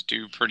coaches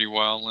do pretty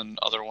well and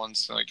other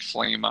ones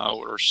flame out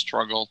or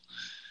struggle.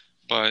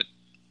 But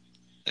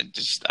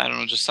I don't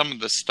know, just some of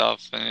the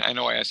stuff. And I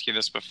know I asked you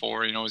this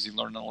before, is he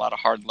learning a lot of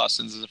hard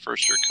lessons as a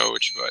first-year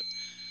coach? But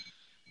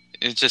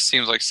it just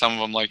seems like some of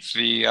them,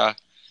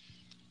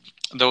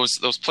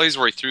 those plays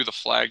where he threw the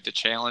flag to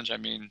challenge.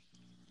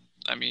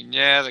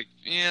 Yeah,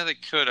 they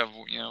could have,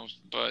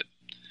 but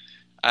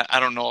I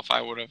don't know if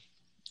I would have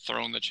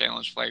thrown the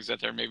challenge flags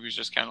out there. Maybe he was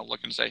just kind of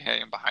looking to say, hey,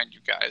 I'm behind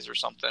you guys or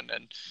something,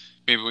 and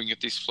maybe we can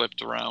get these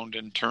flipped around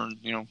and turn,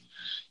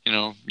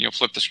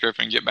 flip the script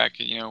and get back,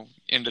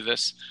 into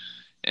this.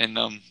 And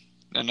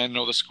I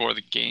know the score of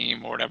the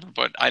game or whatever,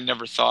 but I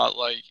never thought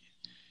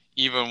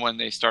even when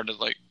they started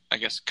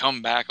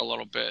come back a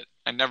little bit,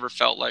 I never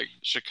felt like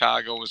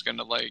Chicago was going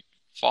to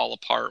fall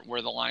apart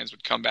where the Lions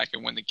would come back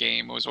and win the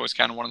game. It was always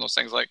kind of one of those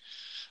things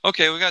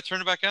okay, we got to turn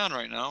it back on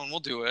right now and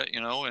we'll do it,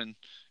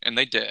 and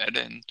they did.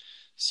 And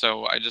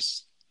so I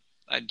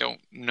don't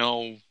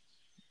know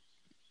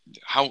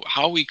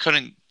how we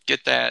couldn't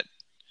get that,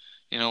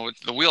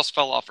 the wheels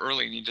fell off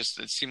early and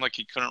it seemed like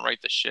he couldn't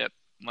right the ship.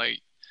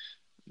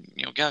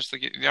 Gosh,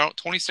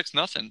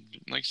 26-0.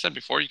 Like you said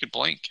before, you could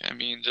blink.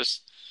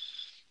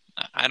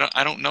 I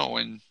don't know.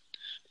 And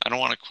I don't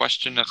want to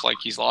question if like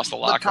he's lost the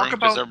But locker talk room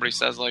because about- everybody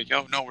says like,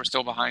 oh no, we're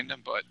still behind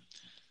him, but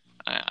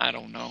I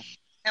don't know.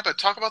 Yeah, but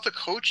talk about the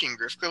coaching,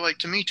 Grifka. Like,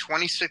 to me,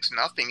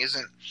 26-0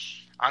 isn't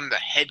on the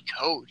head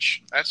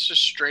coach. That's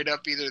just straight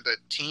up either the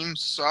team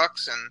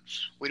sucks and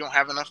we don't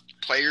have enough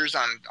players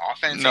on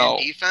offense No,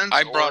 and defense.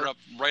 I brought up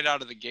right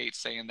out of the gate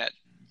saying that,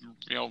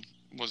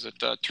 was it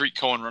Tariq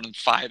Cohen running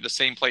the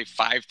same play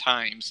 5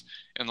 times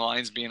and the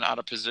lines being out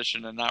of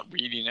position and not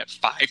reading it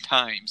 5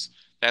 times.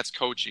 That's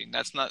coaching.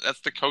 That's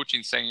the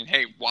coaching saying,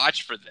 hey,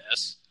 watch for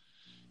this.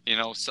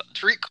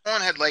 Tariq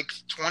Cohen had like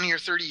 20 or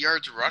 30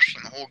 yards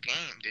rushing the whole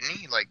game, didn't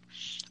he? Like,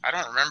 I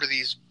don't remember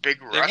these big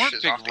rushes. They weren't off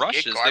big the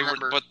rushes.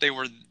 get-go. They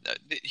were.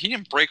 He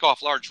didn't break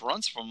off large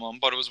runs from them,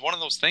 but it was one of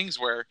those things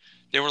where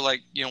they were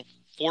like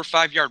 4 or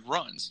 5 yard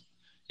runs.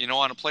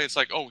 On a play, it's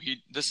like, oh,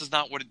 he doesn't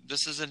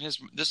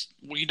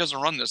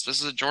run this.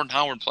 This is a Jordan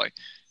Howard play.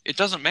 It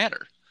doesn't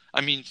matter. I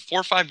mean,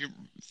 4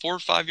 or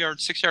 5 yard,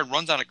 6 yard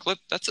runs on a clip.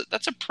 That's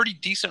a pretty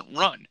decent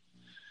run.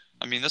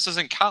 I mean, this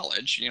isn't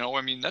college,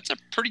 that's a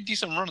pretty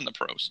decent run in the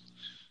pros.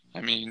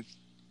 I mean,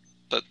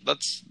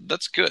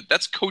 that's good.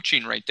 That's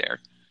coaching right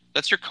there.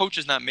 That's your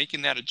coaches not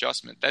making that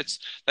adjustment. That's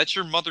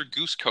your Mother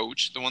Goose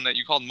coach, the one that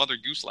you called Mother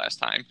Goose last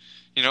time,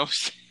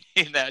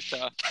 saying that,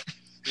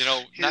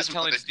 not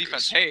telling his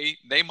defense, hey,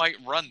 they might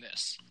run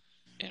this.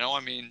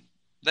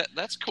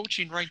 That's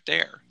coaching right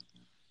there.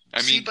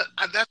 But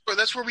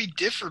that's where we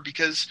differ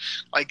because,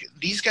 like,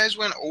 these guys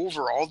went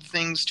over all the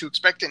things to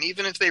expect, and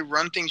even if they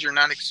run things you're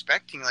not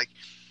expecting, like,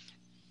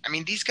 I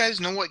mean, these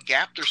guys know what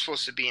gap they're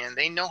supposed to be in.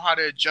 They know how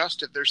to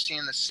adjust if they're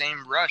seeing the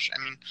same rush.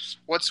 I mean,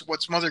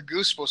 what's Mother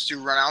Goose supposed to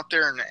do? Run out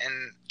there and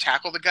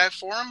tackle the guy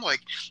for him?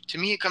 Like, to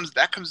me,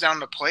 that comes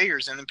down to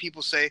players, and then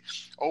people say,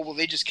 oh, well,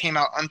 they just came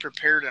out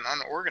unprepared and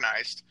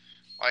unorganized.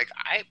 Like,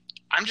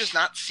 I'm just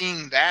not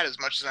seeing that as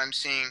much as I'm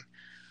seeing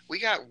we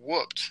got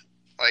whooped.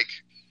 Like.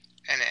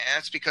 And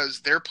that's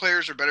because their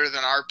players are better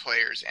than our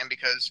players, and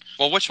because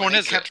which one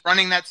is kept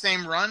running that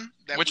same run.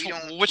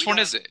 Which one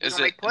is it? Is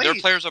it their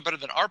players are better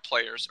than our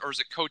players, or is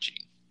it coaching?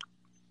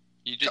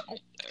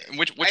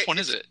 Which one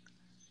is it?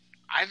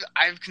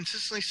 I've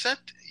consistently said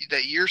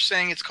that you're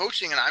saying it's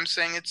coaching, and I'm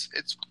saying it's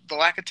the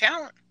lack of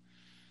talent.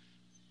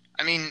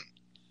 I mean,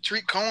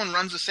 Tariq Cohen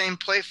runs the same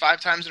play 5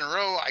 times in a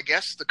row. I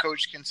guess the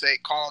coach can say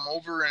call him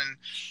over and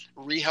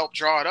help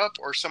draw it up,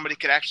 or somebody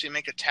could actually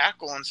make a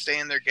tackle and stay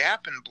in their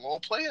gap and blow a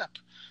play up.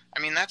 I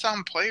mean, that's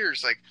on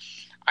players. Like,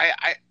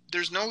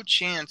 there's no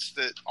chance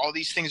that all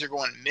these things are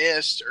going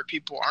missed or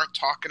people aren't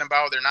talking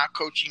about. They're not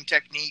coaching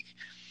technique.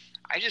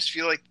 I just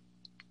feel like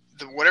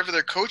whatever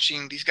they're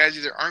coaching, these guys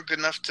either aren't good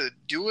enough to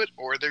do it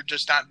or they're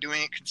just not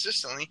doing it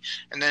consistently.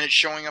 And then it's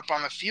showing up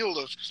on the field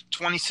of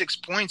 26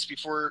 points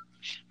before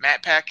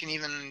Matt Pat can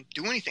even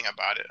do anything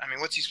about it. I mean,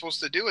 what's he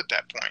supposed to do at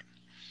that point?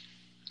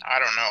 I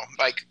don't know.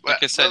 Like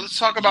I said, let's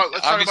talk about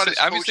his obviously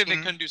coaching. They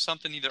couldn't do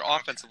something either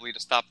offensively to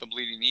stop the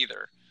bleeding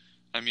either.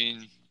 I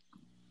mean,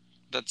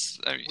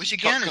 which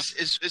again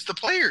is the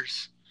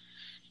players.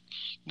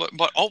 But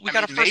we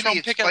got a first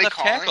round pick at left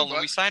tackle, and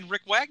we signed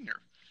Rick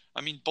Wagner.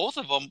 I mean, both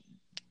of them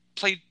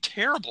played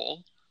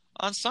terrible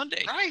on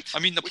Sunday. Right. I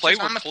mean, the play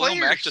where Khalil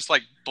Mack just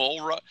like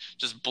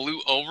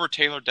blew over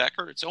Taylor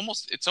Decker. It's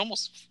almost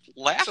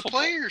laughable. It's the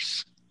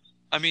players.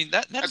 I mean,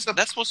 that's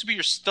supposed to be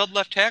your stud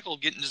left tackle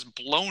getting just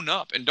blown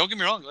up. And don't get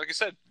me wrong, like I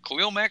said,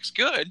 Khalil Mack's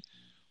good,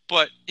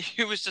 but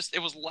it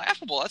was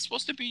laughable. That's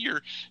supposed to be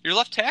your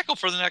left tackle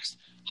for the next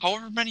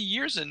however many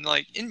years. And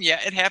yeah,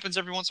 it happens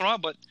every once in a while,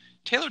 but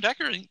Taylor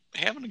Decker ain't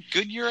having a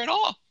good year at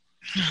all.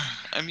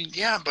 I mean,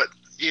 yeah, but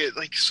yeah,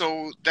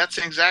 so that's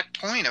an exact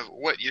point of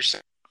what you're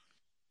saying.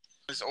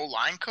 Is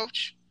O-line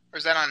coach, or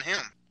is that on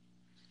him?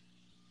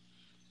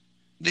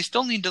 They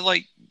still need to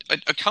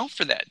account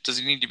for that. Does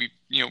he need to be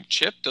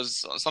chipped?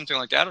 Does something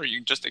like that? Or are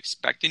you just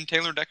expecting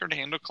Taylor Decker to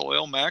handle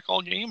Khalil Mack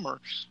all game, or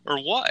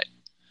what?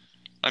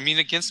 I mean,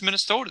 against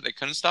Minnesota, they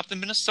couldn't stop the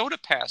Minnesota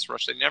pass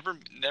rush. They never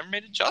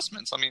made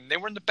adjustments. I mean, they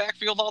were in the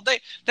backfield all day.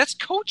 That's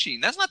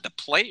coaching. That's not the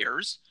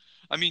players.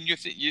 I mean, you're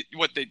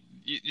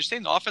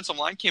saying the offensive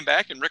line came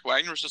back and Rick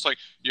Wagner was just like,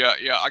 yeah,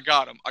 I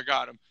got him.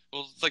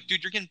 Well, it's like,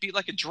 dude, you're getting beat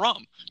like a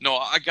drum. No,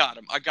 I got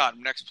him.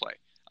 Next play.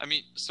 I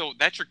mean, so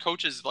that's your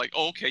coaches like,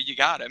 oh, okay, you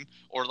got him,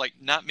 or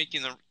not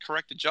making the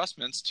correct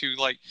adjustments to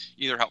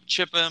either help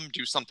chip him,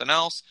 do something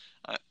else.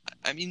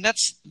 I mean,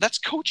 that's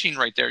coaching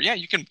right there. Yeah,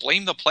 you can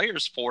blame the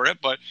players for it,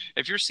 but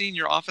if you're seeing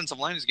your offensive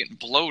line is getting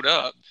blowed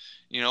up,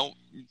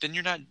 then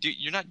you're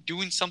not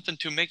doing something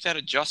to make that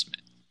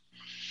adjustment.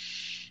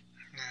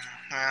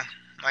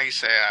 Like you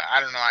say, I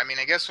don't know. I mean,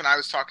 I guess when I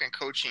was talking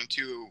coaching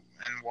too,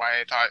 and where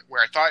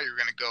I thought you were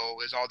going to go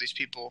is all these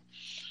people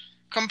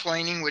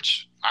complaining,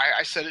 which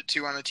I said it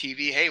too on the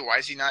TV. Hey, why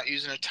is he not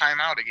using a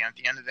timeout again at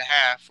the end of the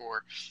half?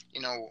 Or,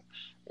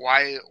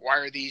 why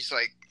are these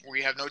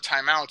we have no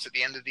timeouts at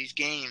the end of these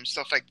games?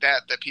 Stuff like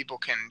that people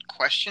can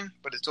question,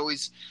 but it's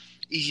always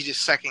easy to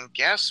second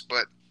guess.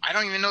 But I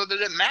don't even know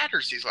that it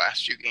matters these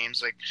last few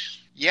games.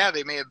 Yeah,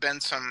 they may have been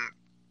some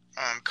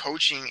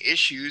coaching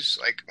issues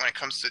when it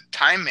comes to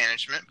time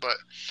management, but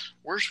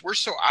we're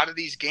so out of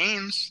these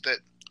games that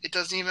it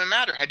doesn't even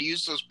matter. Had he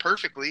used those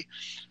perfectly,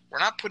 we're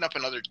not putting up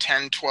another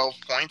 10, 12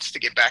 points to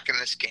get back in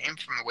this game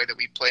from the way that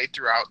we played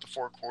throughout the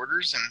 4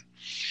 quarters. And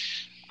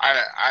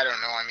I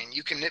don't know. I mean,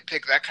 you can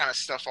nitpick that kind of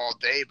stuff all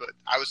day, but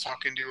I was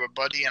talking to a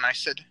buddy and I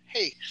said,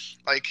 hey,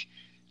 like,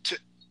 to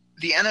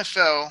the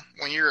NFL,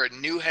 when you're a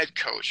new head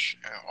coach,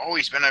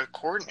 always been a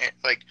coordinator,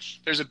 like,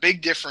 there's a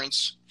big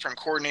difference from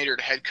coordinator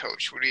to head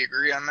coach. Would you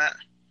agree on that?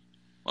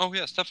 Oh,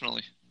 yes,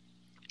 definitely.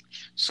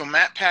 So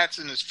Matt Pat's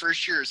in his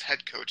first year as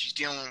head coach. He's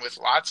dealing with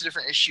lots of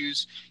different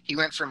issues. He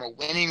went from a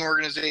winning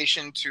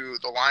organization to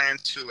the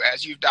Lions, who,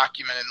 as you've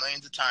documented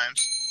millions of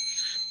times,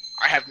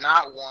 I have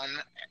not won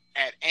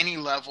at any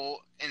level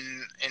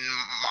in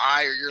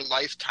my or your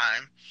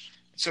lifetime.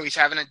 So he's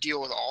having to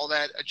deal with all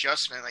that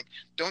adjustment. Like,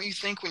 don't you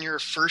think when you're a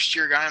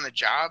first-year guy on the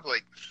job,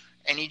 like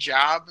any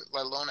job,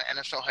 let alone an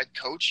NFL head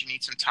coach, you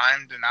need some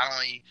time to not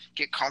only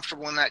get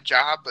comfortable in that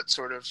job, but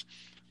sort of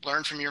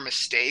learn from your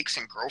mistakes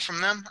and grow from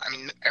them? I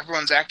mean,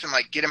 everyone's acting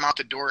like get him out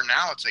the door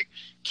now. It's like,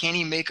 can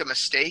he make a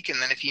mistake? And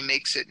then if he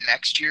makes it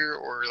next year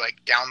or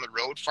like down the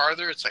road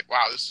farther, it's like,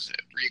 wow, this is a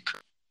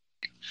reoccurring.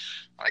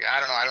 Like, I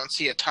don't know. I don't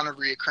see a ton of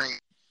reoccurring.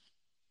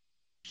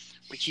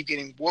 We keep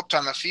getting whooped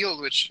on the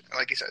field, which,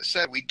 like I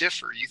said, we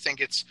differ. You think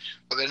it's,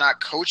 well, they're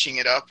not coaching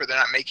it up or they're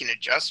not making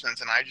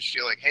adjustments. And I just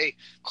feel like, hey,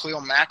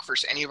 Khalil Mack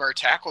versus any of our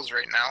tackles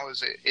right now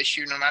is an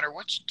issue no matter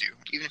what you do,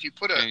 even if you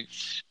put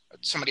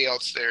somebody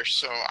else there.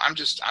 So I'm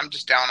just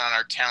down on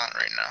our talent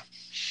right now.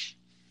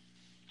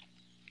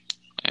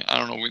 I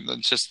don't know.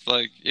 It's just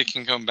like, it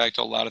can come back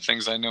to a lot of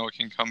things. I know it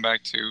can come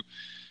back to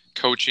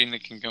coaching.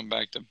 It can come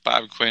back to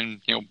Bob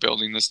Quinn,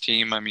 building this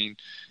team. I mean,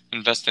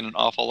 investing an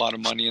awful lot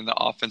of money in the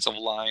offensive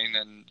line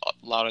and a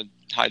lot of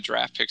high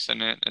draft picks in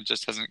it. It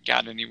just hasn't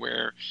got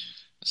anywhere.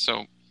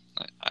 So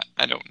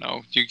I don't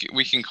know.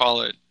 We can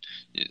call it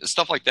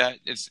stuff like that.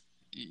 It's,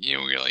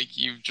 you're like,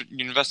 you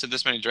invested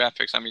this many draft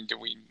picks. I mean, did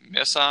we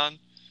miss on,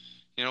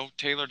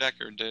 Taylor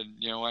Decker?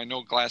 I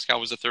know Glasgow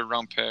was a 3rd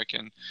round pick,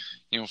 and,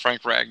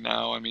 Frank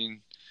Ragnow. I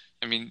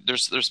mean,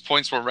 there's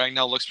points where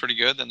Ragnow looks pretty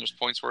good, then there's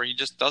points where he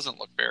just doesn't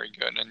look very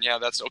good. And yeah,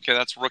 that's okay.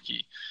 That's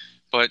rookie.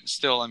 But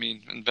still, I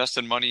mean,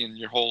 invested money in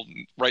your whole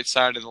right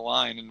side of the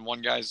line, and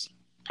one guy's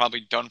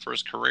probably done for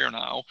his career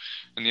now,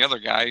 and the other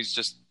guy is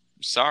just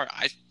sorry.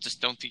 I just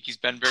don't think he's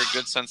been very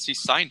good since he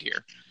signed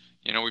here.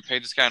 We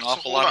paid this guy an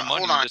awful lot of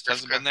money, and he just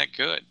hasn't been that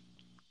good.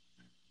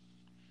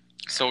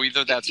 So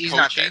either that's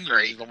coaching,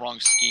 or the wrong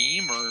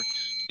scheme,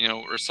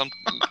 or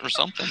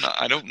something.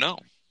 I don't know.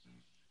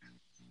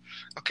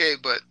 Okay,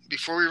 but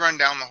before we run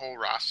down the whole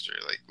roster,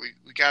 like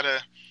we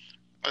gotta,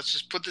 let's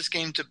just put this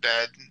game to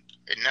bed.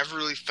 It never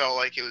really felt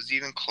like it was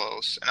even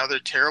close. Another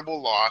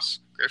terrible loss.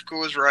 Grifka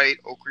was right.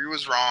 Oakley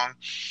was wrong.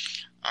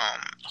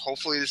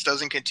 Hopefully this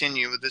doesn't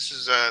continue, but this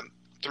is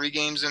 3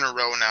 games in a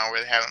row now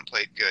where they haven't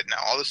played good. Now,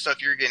 all the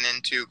stuff you're getting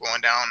into, going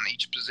down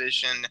each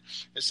position,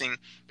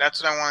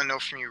 that's what I want to know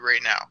from you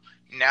right now.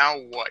 Now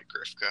what,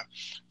 Grifka?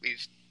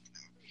 We've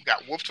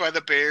got whooped by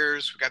the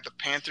Bears. We got the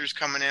Panthers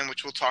coming in,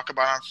 which we'll talk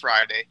about on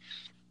Friday.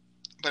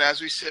 But as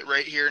we sit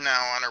right here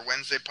now on our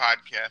Wednesday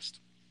podcast,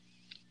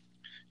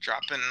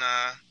 dropping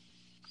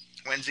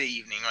Wednesday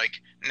evening, like,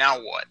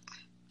 now what?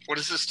 What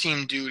does this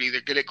team do to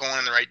either get it going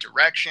in the right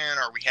direction,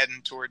 or are we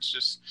heading towards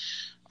just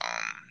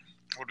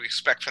what do we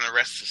expect from the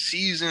rest of the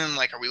season?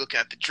 Like, are we looking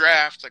at the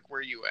draft? Like, where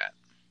are you at?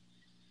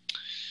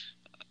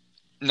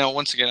 No,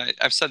 once again,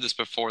 I've said this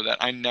before, that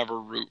I never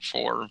root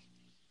for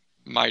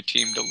my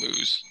team to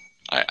lose.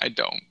 I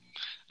don't.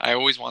 I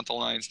always want the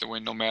Lions to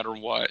win no matter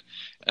what.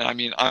 And, I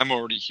mean, I'm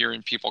already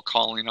hearing people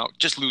calling out,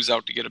 just lose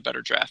out to get a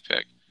better draft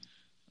pick.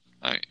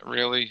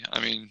 Really? I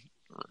mean,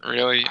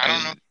 really? I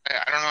don't know.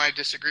 I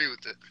disagree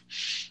with it.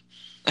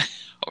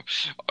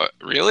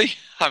 Really?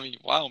 I mean,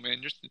 wow,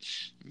 man.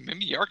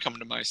 Maybe you are coming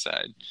to my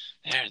side.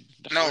 Man,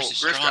 no,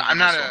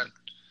 Grifka,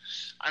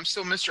 I'm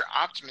still Mr.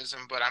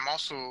 Optimism, but I'm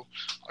also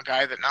a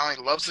guy that not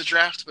only loves the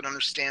draft, but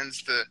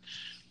understands the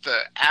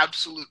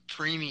absolute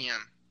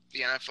premium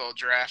the NFL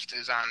draft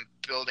is on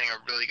building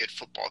a really good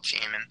football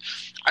team. And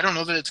I don't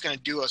know that it's going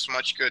to do us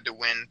much good to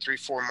win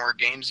 3-4 more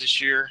games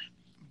this year,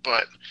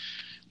 but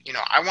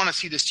I want to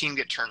see this team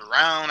get turned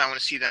around. I want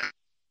to see them.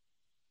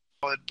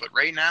 But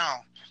right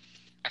now,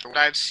 after what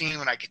I've seen,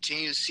 what I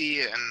continue to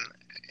see, and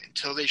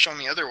until they show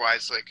me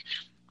otherwise, like,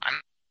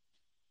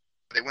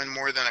 they win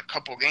more than a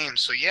couple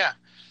games. So yeah,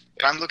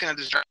 if I'm looking at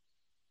this draft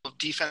of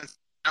defense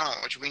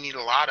talent, which we need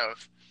a lot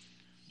of,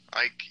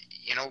 like,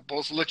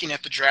 both looking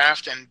at the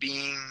draft and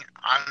being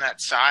on that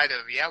side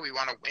of, yeah, we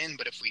want to win,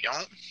 but if we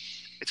don't,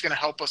 it's going to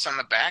help us on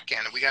the back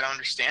end. We got to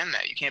understand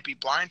that. You can't be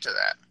blind to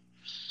that.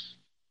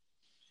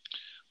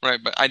 Right,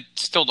 but I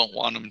still don't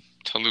want them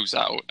to lose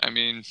out. I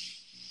mean,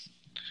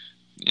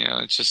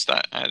 it's just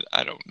that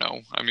I don't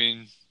know. I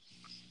mean,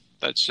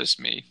 that's just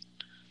me.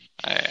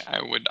 I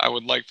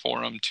would like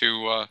for them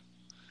to.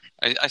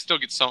 I still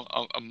get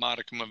a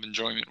modicum of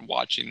enjoyment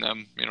watching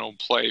them,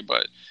 play,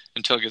 but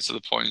until it gets to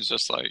the point, it's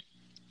just like,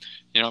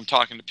 I'm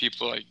talking to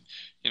people like,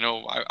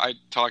 I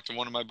talked to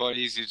one of my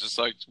buddies. He's just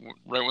like,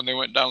 right when they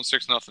went down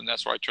 6-0,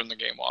 that's where I turned the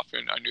game off,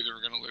 and I knew they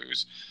were going to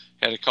lose.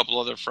 Had a couple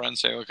other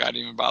friends say, look, I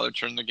didn't even bother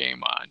turning the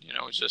game on.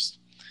 It's just,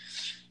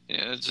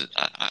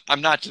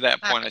 I'm not to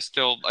that point. I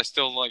still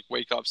like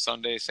wake up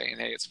Sunday saying,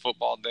 hey, it's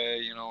football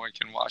day. I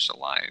can watch the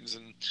Lions,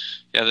 and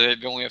yeah, they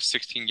only have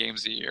 16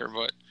 games a year,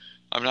 but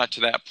I'm not to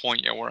that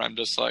point yet where I'm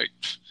just like,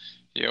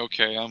 yeah,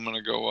 okay, I'm going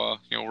to go,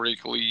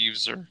 rake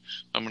leaves, or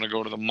I'm going to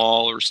go to the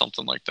mall or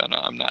something like that.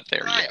 I'm not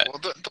there yet.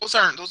 Well, those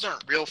aren't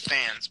real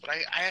fans. But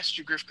I asked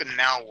you, Griff,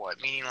 now what?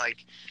 Meaning,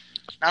 like,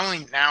 not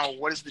only now,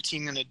 what is the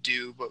team going to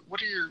do, but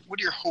what are your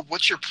hope?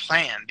 What's your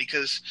plan?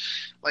 Because,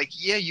 like,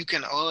 yeah, you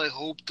can, I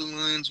hope the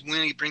Lions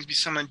win. It brings me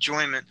some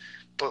enjoyment.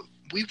 But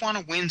we want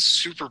to win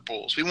Super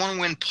Bowls. We want to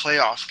win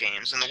playoff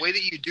games. And the way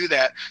that you do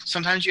that,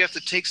 sometimes you have to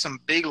take some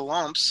big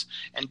lumps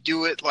and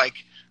do it, like,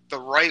 the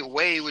right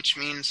way, which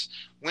means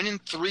winning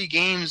 3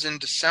 games in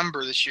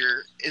December this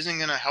year isn't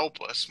going to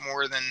help us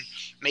more than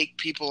make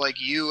people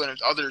like you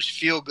and others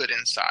feel good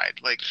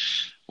inside. Like,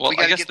 well,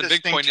 I guess the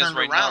big point is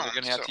right now they're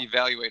going to have to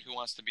evaluate who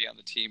wants to be on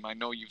the team. I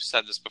know you've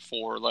said this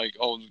before, like,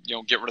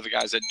 get rid of the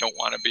guys that don't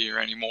want to be here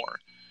anymore.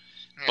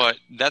 Yeah. But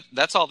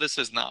that's all this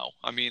is now.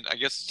 I mean, I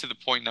guess to the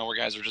point now where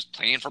guys are just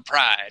playing for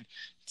pride.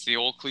 It's the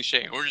old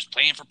cliche. We're just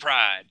playing for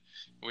pride,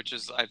 which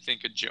is, I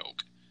think, a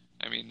joke.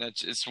 I mean,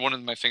 it's one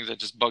of my things that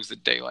just bugs the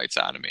daylights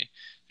out of me.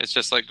 It's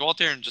just like, go out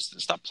there and just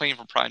stop playing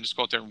for pride and just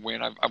go out there and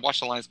win. I watched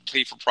the Lions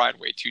play for pride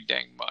way too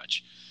dang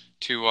much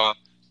to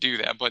do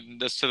that. But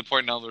that's to the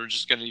point now they're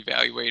just going to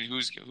evaluate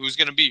who's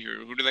going to be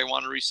here. Who do they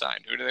want to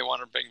re-sign? Who do they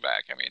want to bring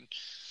back? I mean,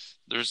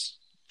 that's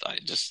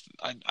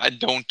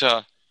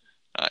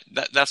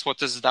what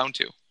this is down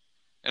to.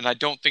 And I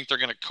don't think they're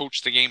going to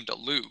coach the game to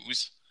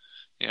lose,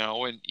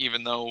 and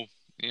even though,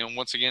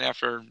 once again,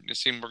 after it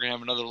seems we're going to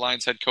have another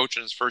Lions head coach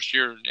in his first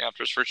year.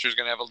 After his first year, he's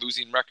going to have a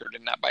losing record,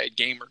 and not by a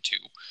game or two.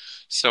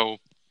 So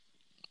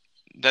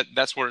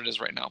that's what it is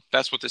right now.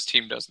 That's what this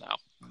team does now.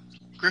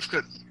 Griff,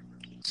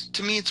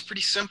 to me, it's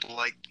pretty simple.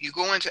 Like, you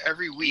go into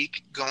every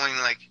week going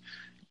like,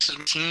 this is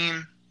my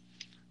team.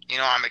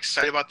 I'm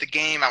excited about the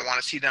game. I want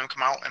to see them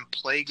come out and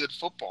play good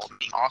football.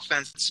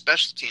 Offense and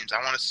special teams.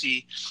 I want to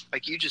see,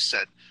 like you just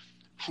said,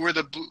 who are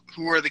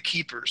the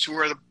keepers? Who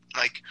are the,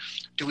 like,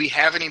 do we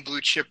have any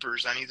blue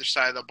chippers on either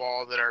side of the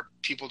ball that are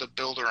people to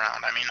build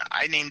around? I mean,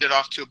 I named it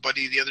off to a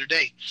buddy the other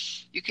day.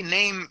 You can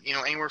name,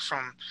 anywhere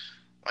from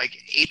like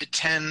 8 to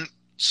 10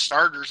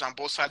 starters on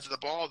both sides of the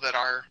ball that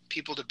are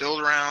people to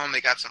build around.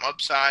 They got some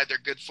upside. They're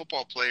good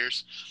football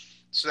players.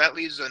 So that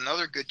leaves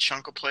another good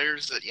chunk of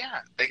players that,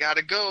 they got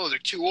to go. They're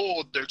too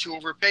old. They're too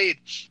overpaid.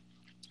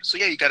 So,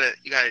 you got to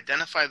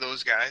identify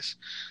those guys.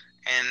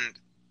 And,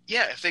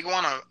 if they go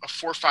on a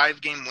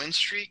 4-5 game win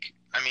streak,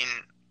 I mean,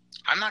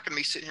 I'm not going to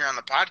be sitting here on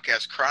the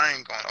podcast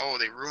crying, going, oh,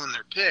 they ruined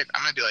their pick.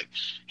 I'm going to be like,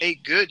 hey,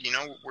 good,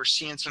 we're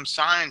seeing some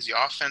signs.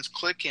 The offense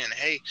clicking.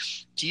 Hey,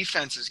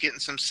 defense is getting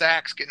some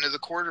sacks, getting to the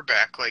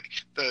quarterback. Like,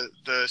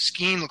 the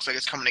scheme looks like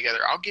it's coming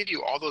together. I'll give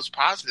you all those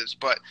positives.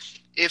 But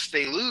if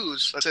they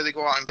lose, let's say they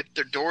go out and get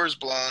their doors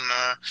blown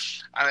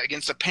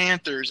against the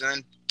Panthers, and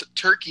then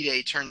Turkey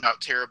Day turned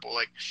out terrible.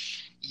 Like,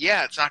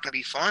 it's not going to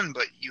be fun,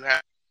 but you have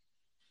to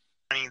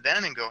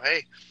then and go,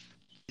 hey,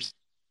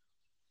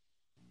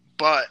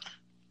 but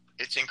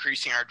it's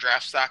increasing our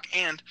draft stock.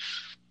 And,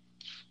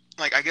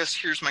 like, I guess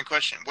here's my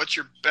question. What's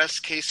your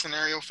best case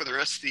scenario for the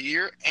rest of the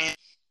year? And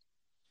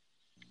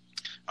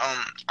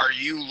are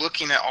you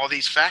looking at all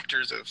these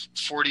factors of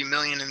 $40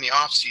 million in the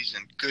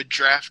offseason, good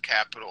draft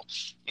capital,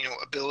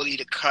 ability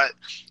to cut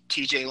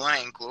TJ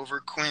Lang,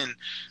 Glover Quinn,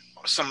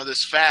 some of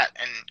this fat,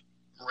 and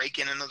rake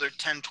in another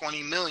 10,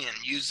 20 million,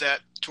 use that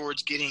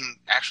towards getting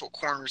actual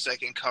corners that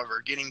can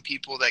cover, getting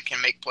people that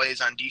can make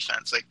plays on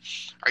defense? Like,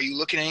 are you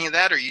looking at any of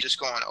that, or are you just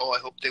going, I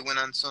hope they win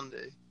on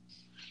Sunday?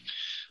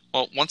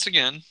 Well, once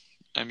again,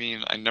 I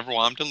mean, I never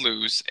want them to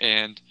lose,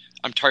 and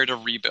I'm tired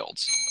of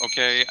rebuilds,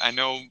 okay? I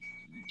know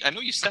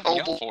you set me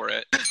up for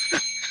it.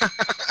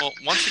 Well,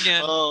 once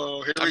again,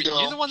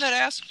 you're the one that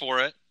asked for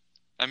it.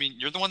 I mean,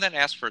 you're the one that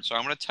asked for it, so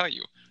I'm going to tell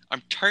you.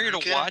 I'm tired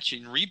of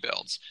watching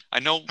rebuilds. I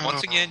know,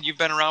 once again, you've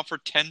been around for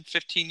 10,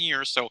 15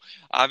 years, so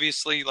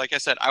obviously, like I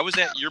said, I was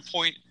at your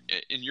point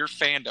in your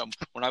fandom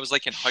when I was,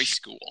 like, in high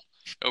school,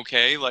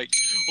 okay? Like,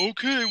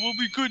 okay, we'll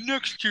be good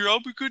next year.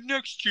 I'll be good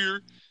next year.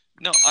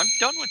 No, I'm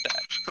done with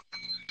that.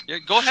 Yeah,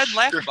 go ahead and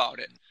laugh about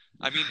it.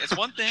 I mean, it's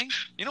one thing.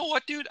 You know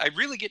what, dude? I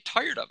really get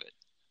tired of it.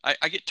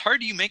 I get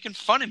tired of you making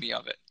fun of me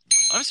of it.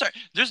 I'm sorry.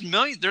 There's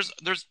millions,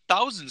 there's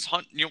thousands,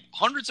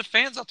 hundreds of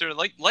fans out there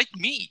like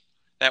me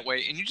that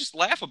way, and you just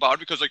laugh about it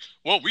because, like,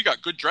 well, we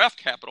got good draft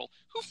capital.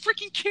 Who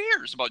freaking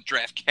cares about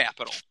draft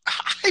capital?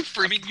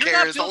 You're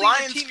not building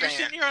a team. You're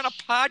sitting here on a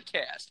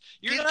podcast.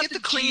 You're get the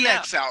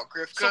Kleenex out,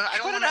 Griff. So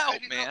put it out,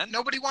 man.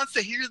 Nobody wants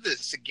to hear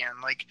this again.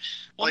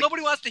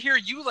 Nobody wants to hear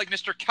you like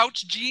Mr.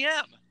 Couch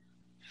GM.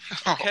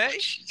 Okay?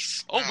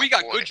 We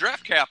got good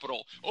draft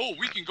capital. Oh,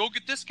 we can go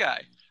get this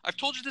guy. I've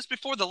told you this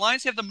before. The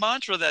Lions have the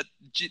mantra that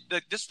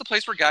this is the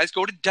place where guys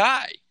go to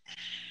die.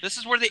 This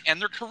is where they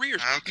end their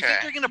careers. Okay. You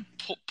think they're going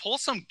to pull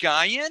some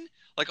guy in,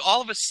 like, all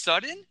of a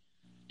sudden?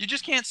 You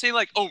just can't say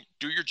like, oh,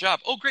 do your job.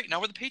 Oh, great, now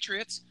we're the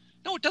Patriots.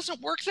 No, it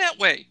doesn't work that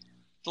way.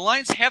 The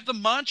Lions have the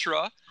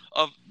mantra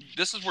of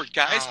this is where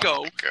guys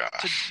go.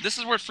 This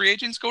is where free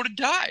agents go to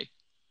die.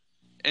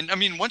 And, I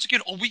mean, once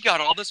again, we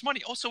got all this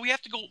money. Oh, so we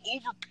have to go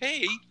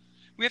overpay.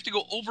 We have to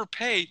go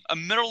overpay a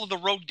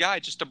middle-of-the-road guy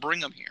just to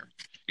bring him here.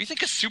 You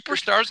think a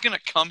superstar is going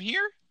to come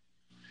here?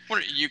 What,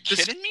 are you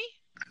kidding me?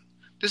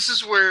 This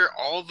is where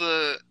all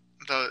the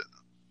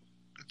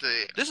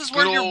this is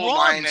where you're wrong,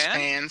 Lions man.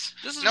 Fans,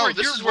 this is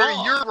where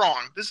you're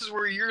wrong. This is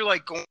where you're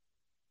like going,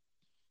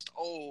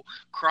 oh,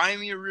 cry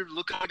me a river.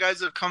 Look at the guys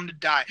that have come to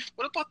die.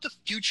 What about the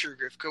future,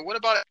 Grifka? What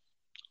about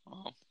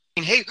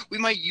hey, we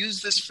might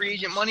use this free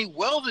agent money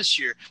well this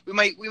year. We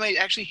might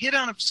actually hit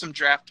on some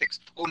draft picks.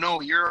 Oh no,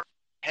 you're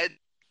ahead.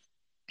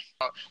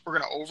 We're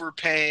gonna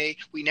overpay.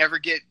 We never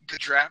get good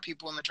draft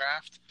people in the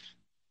draft.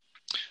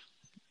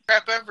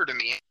 Crap ever to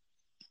me.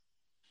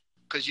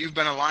 Because you've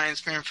been a Lions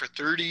fan for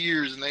 30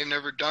 years and they've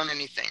never done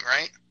anything,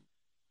 right?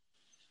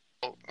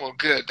 Well,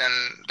 good. Then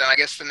I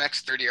guess the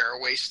next 30 are a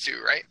waste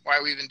too, right? Why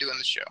are we even doing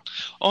the show?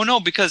 Oh,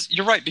 no, because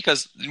you're right.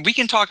 Because we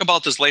can talk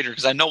about this later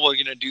because I know we're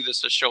going to do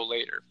this a show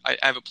later. I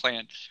have a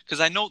plan. Because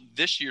I know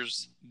this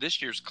year's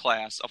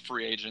class of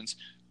free agents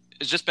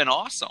has just been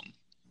awesome.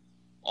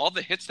 All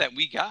the hits that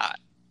we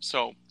got.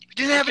 So we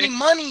didn't have any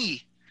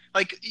money.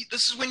 Like,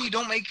 this is when you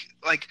don't make,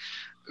 like,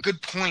 a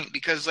good point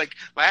because, like,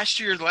 the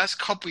last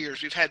couple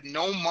years, we've had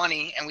no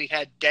money and we've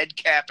had dead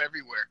cap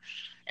everywhere.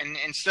 And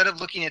instead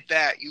of looking at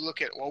that, you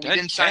look at, well, we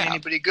didn't sign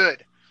anybody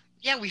good.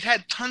 Yeah, we've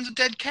had tons of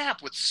dead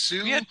cap with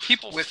Sue, we had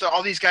people with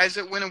all these guys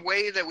that went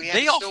away that we had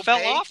to still pay. They all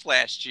fell off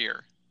last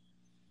year.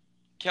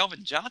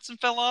 Calvin Johnson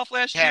fell off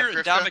last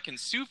year. Dominic and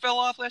Sue fell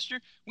off last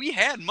year. We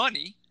had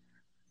money.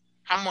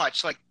 How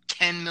much? Like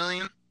 $10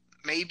 million,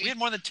 maybe? We had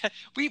more than 10.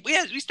 We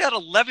still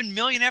had $11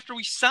 million after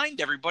we signed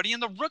everybody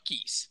and the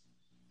rookies.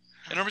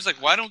 And everybody's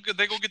like, why don't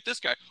they go get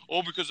this guy?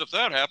 Oh, because if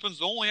that happens,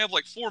 they only have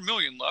like $4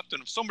 million left,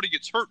 and if somebody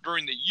gets hurt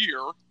during the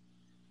year,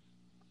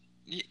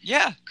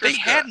 yeah, they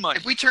had money.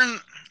 If we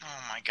turn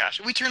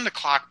the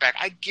clock back,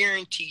 I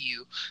guarantee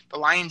you the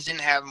Lions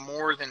didn't have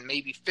more than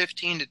maybe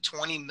 15 to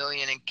 20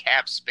 million in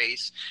cap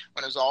space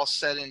when it was all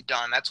said and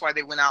done. That's why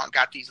they went out and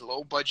got these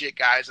low budget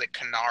guys like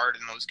Kennard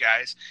and those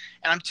guys.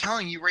 And I'm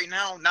telling you right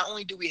now, not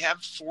only do we have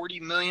 40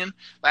 million,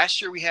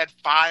 last year we had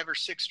 5 or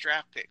 6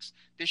 draft picks.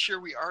 This year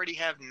we already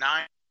have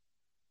 9.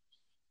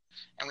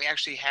 And we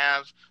actually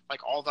have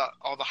like all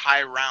the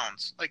high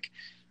rounds. Like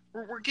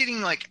we're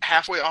getting like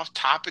halfway off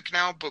topic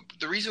now, but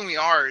the reason we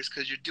are is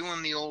because you're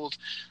doing the old,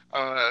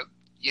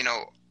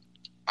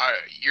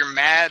 you're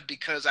mad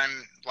because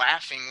I'm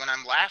laughing when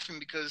I'm laughing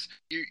because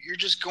you're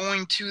just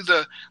going to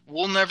the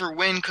we'll never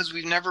win because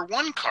we've never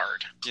won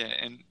card. Yeah,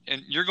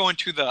 and you're going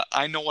to the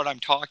I know what I'm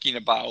talking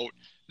about.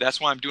 That's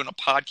why I'm doing a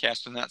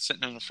podcast and not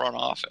sitting in the front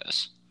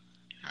office.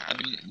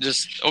 I mean,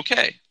 just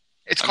okay.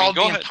 It's called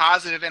being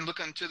positive and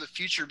looking to the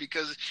future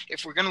because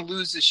if we're going to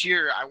lose this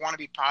year, I want to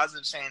be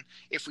positive saying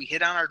if we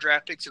hit on our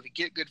draft picks, if we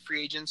get good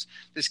free agents,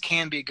 this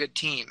can be a good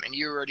team. And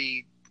you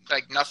already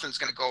like nothing's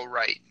going to go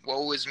right.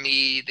 Woe is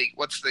me.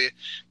 What's the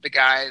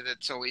guy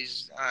that's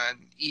always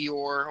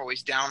Eeyore,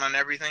 always down on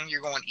everything?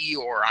 You're going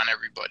Eeyore on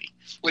everybody,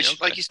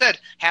 which, like you said,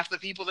 half the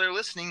people that are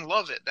listening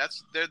love it.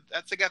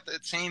 They got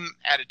that same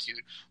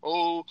attitude.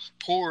 Oh,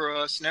 poor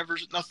us.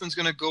 Nothing's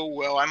going to go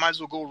well. I might as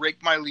well go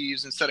rake my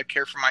leaves instead of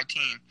care for my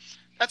team.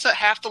 That's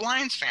half the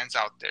Lions fans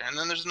out there. And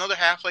then there's another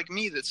half like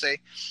me that say,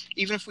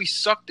 even if we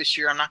suck this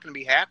year, I'm not going to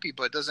be happy,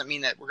 but it doesn't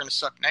mean that we're going to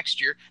suck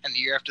next year and the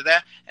year after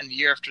that and the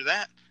year after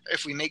that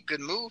if we make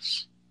good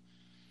moves.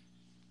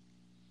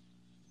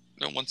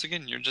 No, once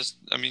again, you're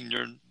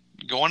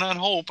going on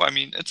hope. I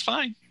mean, it's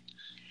fine.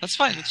 That's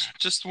fine. It's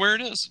just where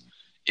it is.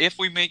 If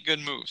we make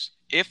good moves,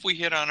 if we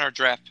hit on our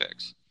draft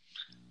picks,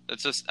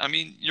 that's just, I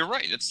mean, you're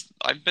right.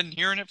 I've been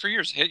hearing it for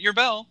years. Hit your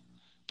bell.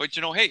 But,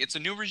 hey, it's a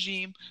new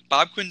regime.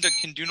 Bob Quinn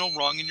can do no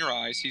wrong in your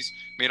eyes. He's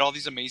made all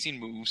these amazing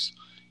moves,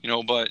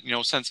 but,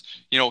 since,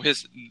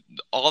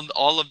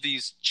 all of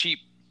these cheap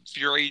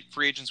free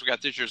agents we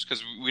got this year is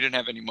because we didn't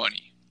have any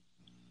money.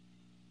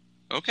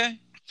 Okay,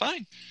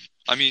 fine.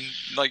 I mean,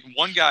 like,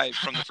 one guy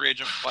from the free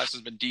agent class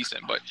has been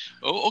decent, but,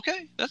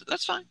 okay,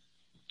 that's fine.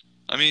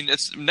 I mean,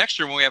 it's next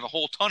year when we have a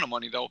whole ton of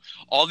money, though,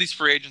 all these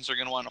free agents are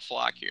going to want to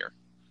flock here.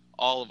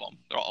 All of them.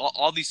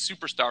 All these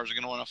superstars are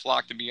going to want to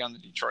flock to be on the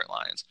Detroit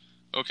Lions.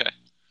 Okay.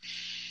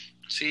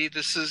 See,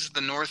 this is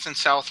the North and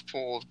South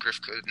Pole of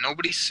Grifka.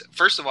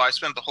 First of all, I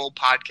spent the whole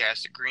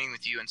podcast agreeing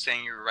with you and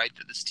saying you were right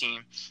that this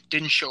team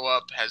didn't show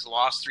up, has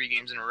lost 3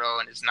 games in a row,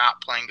 and is not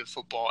playing good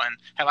football. And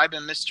have I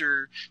been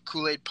Mr.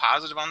 Kool-Aid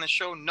positive on this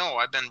show? No,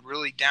 I've been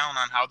really down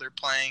on how they're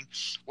playing,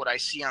 what I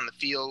see on the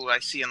field, what I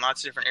see in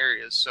lots of different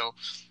areas. So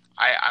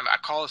I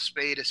call a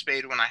spade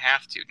when I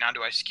have to. Now,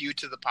 do I skew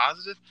to the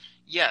positive?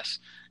 Yes.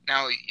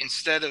 Now,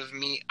 instead of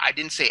me, I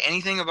didn't say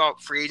anything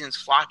about free agents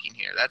flocking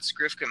here. That's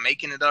Grifka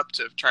making it up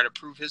to try to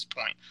prove his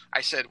point.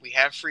 I said we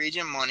have free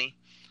agent money.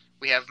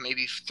 We have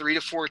maybe 3 to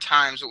 4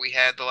 times what we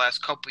had the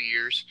last couple of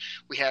years.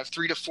 We have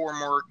 3 to 4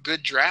 more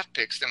good draft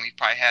picks than we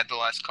probably had the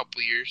last couple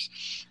of years.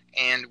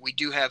 and we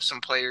do have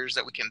some players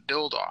that we can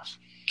build off,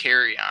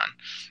 carry on.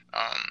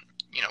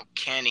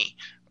 Kenny.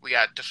 We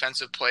got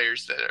defensive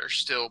players that are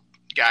still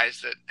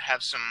guys that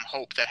have some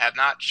hope that have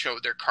not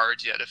showed their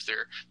cards yet, if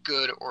they're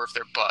good or if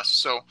they're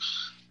bust. So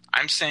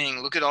I'm saying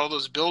look at all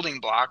those building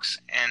blocks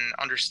and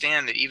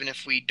understand that even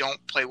if we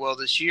don't play well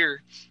this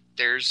year,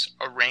 there's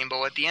a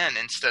rainbow at the end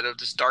instead of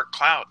this dark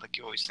cloud like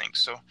you always think.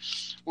 So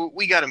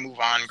we got to move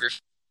on,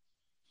 Griff.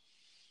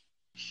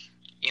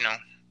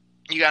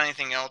 You got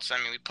anything else? I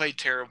mean, we played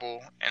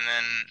terrible, and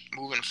then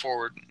moving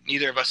forward,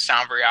 neither of us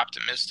sound very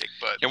optimistic.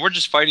 But yeah, we're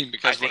just fighting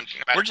because we're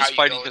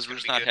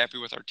just not happy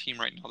with our team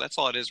right now. That's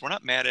all it is. We're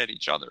not mad at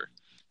each other.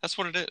 That's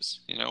what it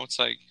is. It's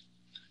like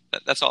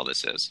that's all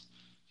this is.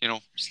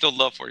 Still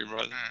love for you,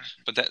 brother.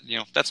 But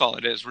that's all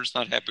it is. We're just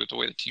not happy with the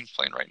way the team's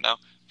playing right now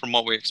from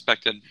what we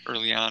expected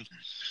early on.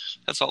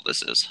 That's all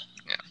this is.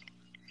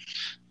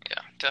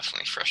 Yeah,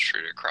 definitely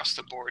frustrated across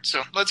the board.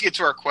 So let's get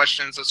to our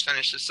questions. Let's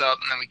finish this up,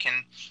 and then we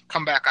can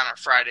come back on our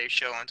Friday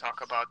show and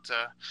talk about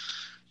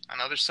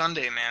another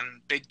Sunday,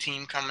 man. Big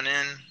team coming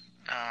in,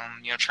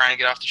 trying to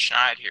get off the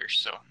schneid here.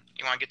 So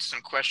you want to get to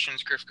some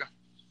questions, Grifka?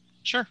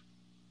 Sure.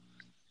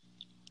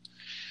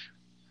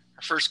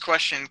 Our first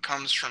question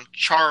comes from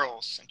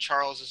Charles, and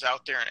Charles is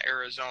out there in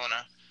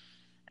Arizona.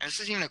 And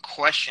this isn't even a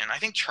question. I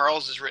think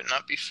Charles has written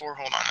up before.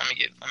 Hold on,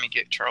 let me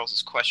get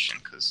Charles's question,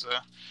 because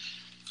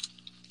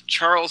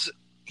Charles,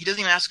 he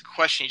doesn't even ask a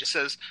question. He just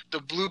says, the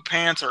Blue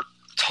Pants are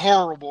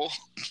terrible.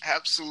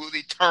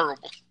 Absolutely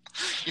terrible.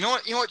 You know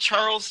what,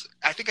 Charles?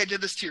 I think I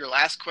did this to your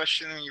last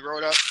question when you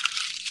wrote up.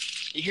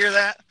 You hear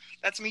that?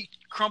 That's me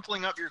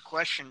crumpling up your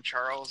question,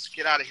 Charles.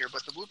 Get out of here.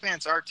 But the Blue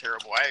Pants are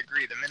terrible. I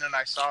agree. The minute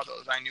I saw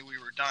those, I knew we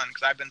were done.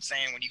 Because I've been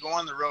saying when you go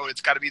on the road,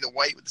 it's got to be the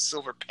white with the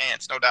silver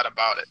pants. No doubt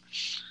about it.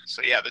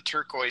 So, yeah, the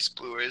turquoise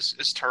blue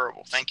is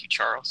terrible. Thank you,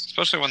 Charles.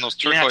 Especially when those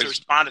turquoise... You didn't have to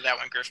respond to that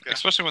one, Grifka.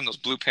 Especially when those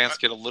blue pants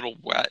get a little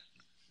wet.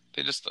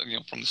 They just,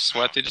 from the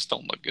sweat, they just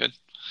don't look good.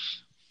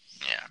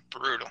 Yeah,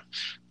 brutal.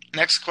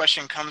 Next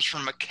question comes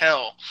from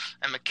Mikkel.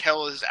 And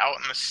Mikkel is out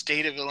in the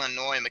state of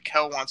Illinois.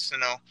 Mikkel wants to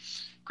know,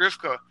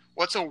 Grifka,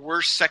 what's a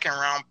worse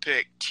second-round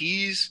pick,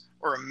 Tease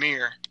or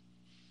Amir?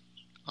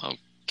 Oh,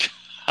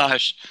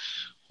 gosh.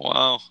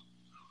 Wow.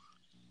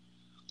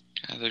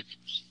 God,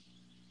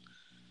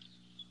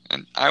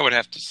 and I would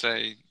have to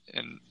say,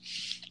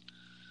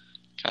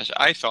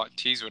 I thought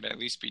Tease would at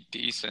least be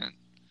decent.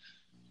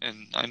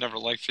 And I never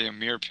liked the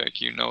Amir pick,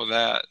 you know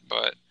that.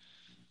 But,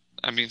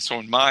 so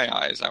in my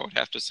eyes, I would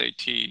have to say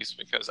Tease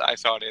because I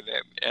thought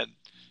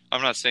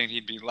I'm not saying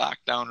he'd be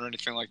locked down or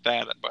anything like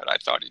that, but I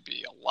thought he'd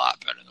be a lot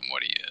better than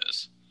what he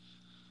is.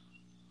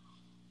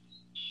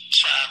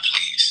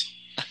 Please.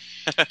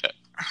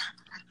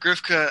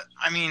 Grifka,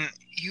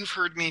 you've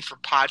heard me for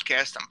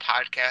podcast on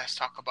podcast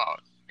talk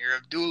about Amir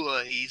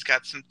Abdullah. He's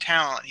got some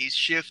talent. He's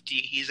shifty.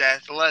 He's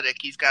athletic.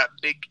 He's got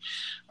big,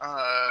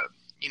 a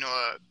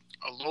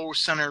low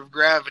center of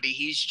gravity.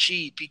 He's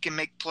cheap. He can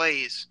make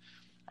plays.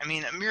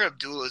 Amir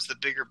Abdullah is the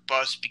bigger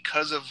bust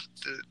because of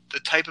the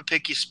type of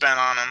pick you spent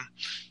on him,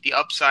 the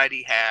upside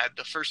he had,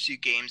 the first few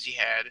games he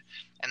had,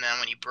 and then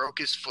when he broke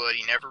his foot,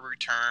 he never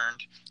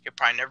returned. He'll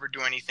probably never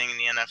do anything in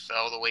the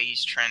NFL the way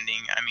he's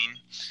trending.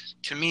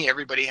 To me,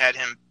 everybody had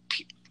him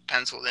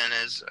penciled in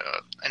as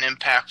an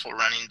impactful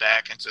running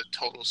back. It's a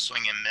total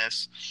swing and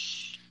miss.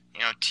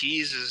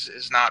 Tease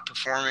is not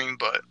performing,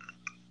 but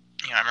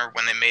I remember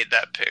when they made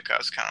that pick, I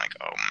was kind of like,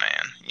 oh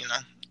man,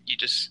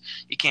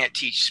 you can't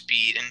teach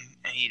speed,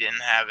 and he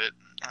didn't have it.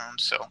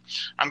 So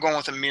I'm going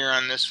with Amir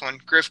on this one.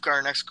 Grifka,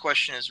 our next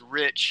question is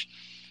Rich,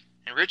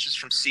 and Rich is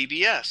from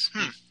CBS.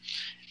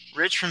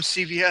 Rich from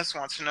CBS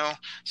wants to know,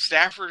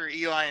 Stafford or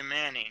Eli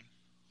Manning?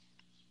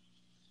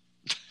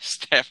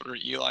 Stafford or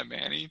Eli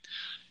Manning?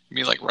 You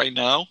mean like right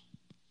now?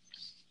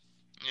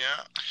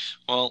 Yeah.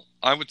 Well,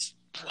 I'd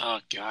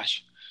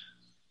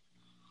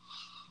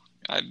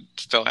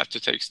still have to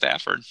take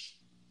Stafford.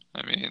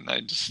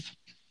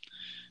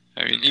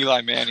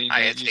 Eli Manning.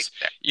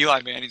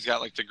 Eli Manning's got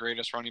like the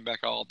greatest running back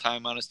of all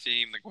time on his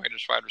team, the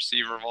greatest wide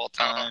receiver of all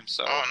time.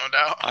 So no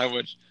doubt. I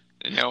would,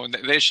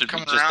 they should be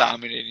just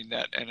dominating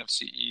that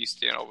NFC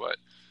East. But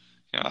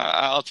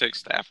I'll take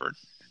Stafford.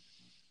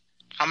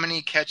 How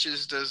many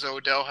catches does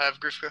Odell have,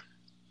 Grifka?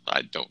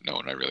 I don't know,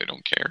 and I really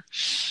don't care.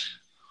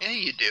 Yeah,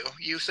 you do.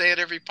 You say it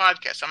every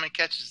podcast. How many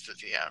catches does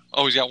he have?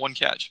 Oh, he's got one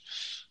catch.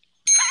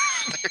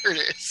 There it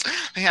is.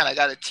 Man, I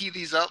got to tee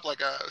these up like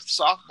a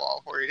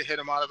softball for you to hit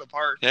them out of the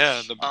park.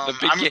 Yeah,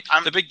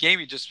 the big game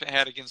he just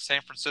had against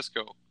San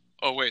Francisco.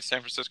 Oh, wait,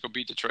 San Francisco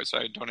beat Detroit, so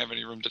I don't have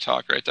any room to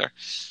talk right there.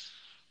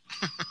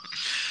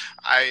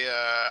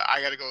 I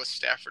got to go with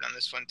Stafford on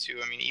this one,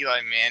 too. Eli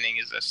Manning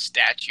is a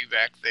statue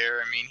back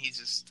there. He's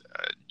just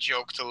a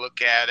joke to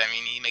look at.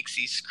 He makes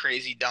these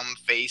crazy, dumb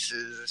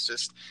faces. It's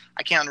just,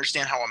 I can't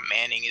understand how a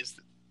Manning is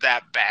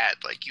that bad.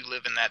 Like, you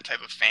live in that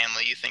type of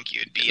family, you think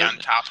you'd be on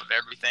top of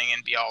everything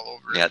and be all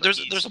over it. Yeah, there's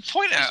a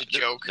point.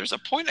 There's a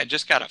point I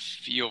just got to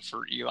feel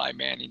for Eli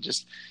Manning.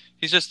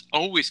 He's just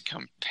always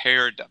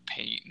compared to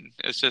Peyton.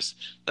 That's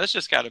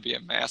just got to be a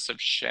massive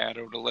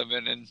shadow to live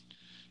in. And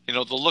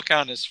the look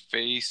on his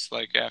face,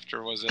 like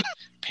after, was it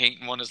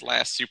Peyton won his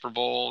last Super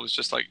Bowl, was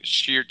just like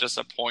sheer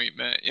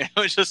disappointment.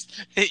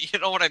 Just, you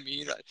know what I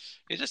mean?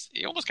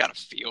 You almost got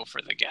to feel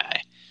for the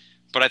guy.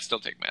 But I'd still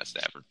take Matt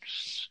Stafford.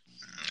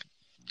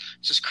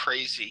 It's just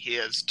crazy. He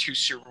has 2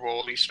 Super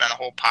Bowls. We spent a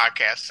whole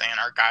podcast saying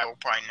our guy will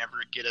probably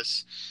never get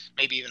us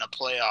maybe even a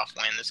playoff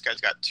win. This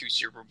guy's got 2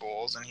 Super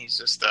Bowls, and he's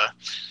just a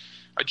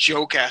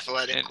joke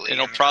athletically. And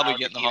he'll probably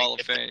get in the Hall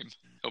of Fame.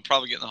 He'll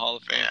probably get in the Hall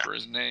of Fame for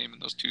his name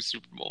and those 2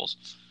 Super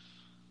Bowls.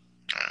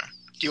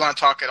 Do you want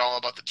to talk at all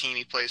about the team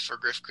he plays for,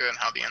 Grifka, and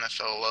how the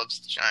NFL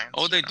loves the Giants?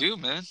 Oh, they do,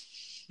 man.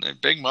 They're a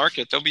big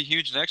market. They'll be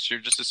huge next year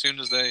just as soon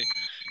as they,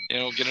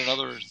 get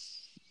another,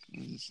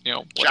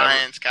 whatever.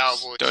 Giants,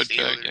 Cowboys, stud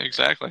pick.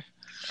 Exactly.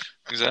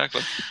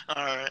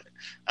 All right.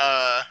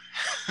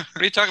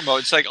 What are you talking about?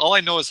 It's like, all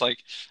I know is, like,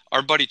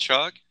 our buddy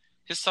Chuck,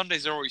 his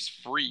Sundays are always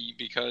free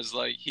because,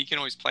 like, he can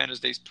always plan his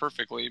days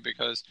perfectly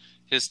because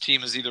his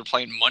team is either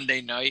playing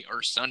Monday night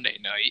or Sunday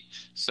night.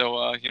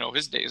 So,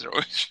 his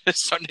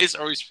Sundays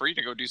are always free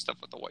to go do stuff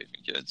with the wife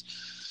and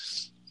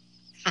kids.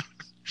 Oh,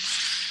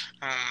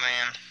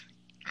 man.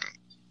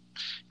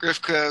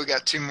 Grifka, we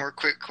got 2 more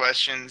quick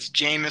questions.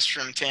 Jameis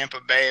from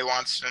Tampa Bay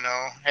wants to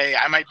know, hey,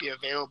 I might be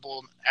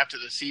available after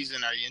the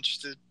season. Are you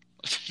interested?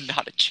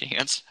 Not a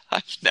chance.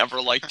 I've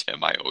never liked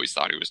him. I always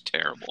thought he was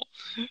terrible.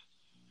 No.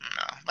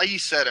 Like you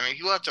said, I mean,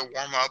 you'll have to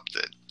warm up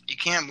that you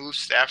can't move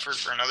Stafford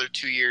for another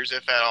 2 years,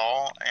 if at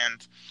all.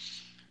 And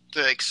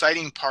the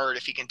exciting part,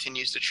 if he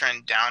continues to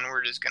trend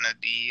downward, is going to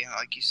be,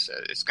 like you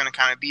said, it's going to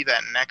kind of be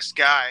that next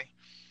guy.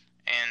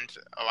 And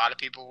a lot of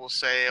people will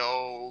say,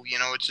 oh,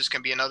 it's just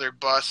going to be another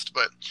bust.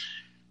 But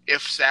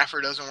if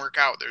Stafford doesn't work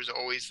out, there's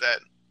always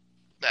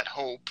that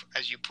hope,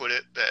 as you put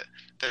it, that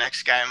the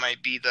next guy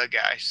might be the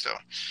guy. So,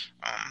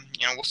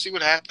 we'll see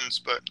what happens.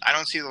 But I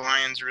don't see the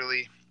Lions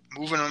really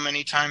moving him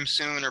anytime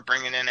soon or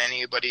bringing in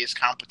anybody as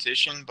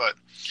competition. But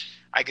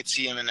I could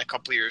see him in a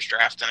couple of years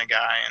drafting a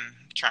guy and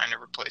trying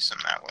to replace him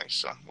that way.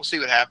 So we'll see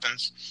what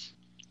happens.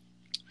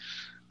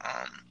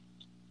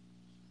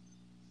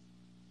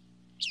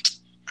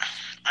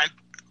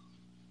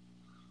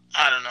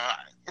 I don't know.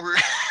 We're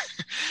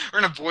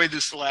going to avoid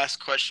this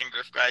last question,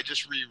 Griff. I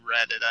just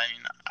reread it. I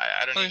mean,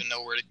 I don't even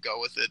know where to go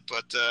with it,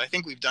 but I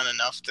think we've done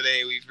enough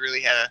today. We've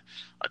really had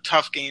a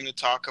tough game to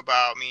talk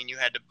about. Me and you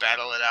had to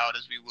battle it out,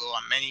 as we will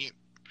on many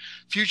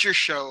future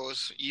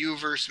shows. You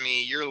versus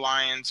me, your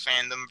Lions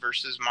fandom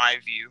versus my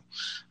view.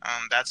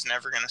 That's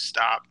never going to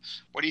stop.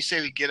 What do you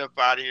say we get up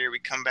out of here? We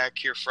come back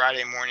here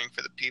Friday morning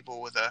for the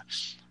people with a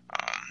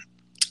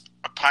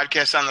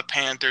podcast on the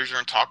Panthers. We're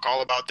going to talk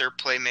all about their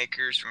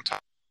playmakers. We're going to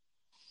talk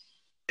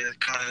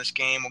coming in this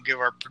game. We'll give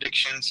our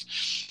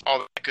predictions, all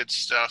that good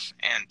stuff,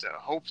 and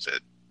hope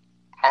that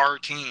our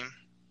team,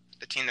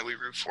 the team that we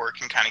root for,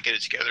 can kind of get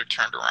it together,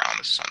 turned around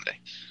this Sunday.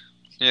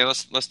 Yeah,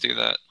 let's do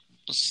that.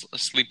 Let's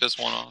sleep this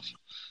one off.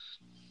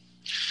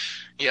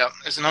 Yeah,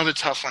 it's another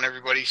tough one,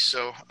 everybody.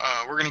 So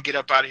we're going to get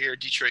up out of here.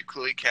 Detroit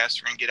Cooley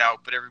Cast, we're going to get out.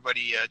 But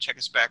everybody, check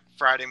us back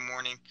Friday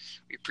morning.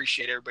 We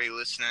appreciate everybody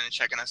listening and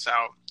checking us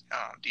out.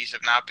 These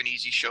have not been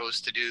easy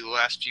shows to do the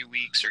last few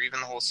weeks or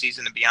even the whole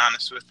season, to be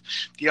honest, with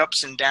the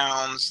ups and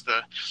downs,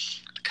 the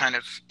kind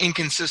of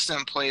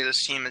inconsistent play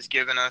this team has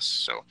given us.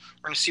 So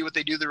we're going to see what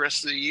they do the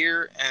rest of the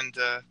year. And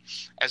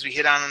as we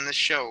hit on this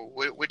show,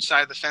 which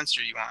side of the fence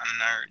are you on?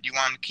 Or do you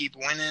want to keep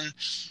winning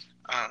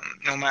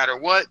no matter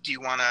what? Do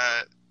you want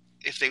to,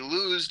 if they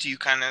lose, do you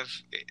kind of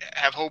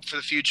have hope for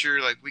the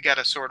future? Like, we got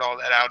to sort all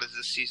that out as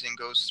the season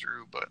goes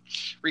through. But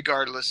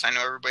regardless, I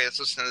know everybody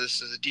that's listening to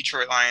this is a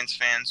Detroit Lions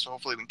fan, so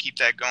hopefully we can keep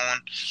that going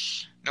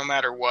no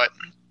matter what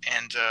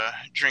and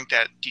drink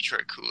that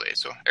Detroit Kool-Aid.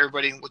 So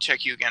everybody, we'll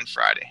check you again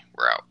Friday.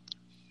 We're out.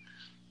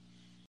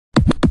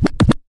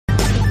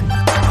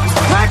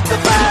 Pack the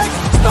bag,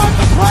 start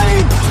the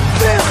plane.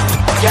 This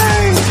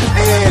game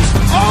is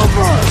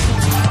over.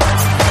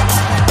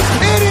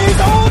 It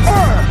is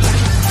over.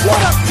 What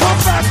a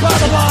comeback by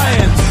the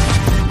Lions.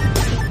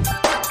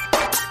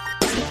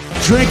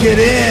 Drink it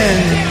in,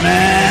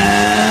 man.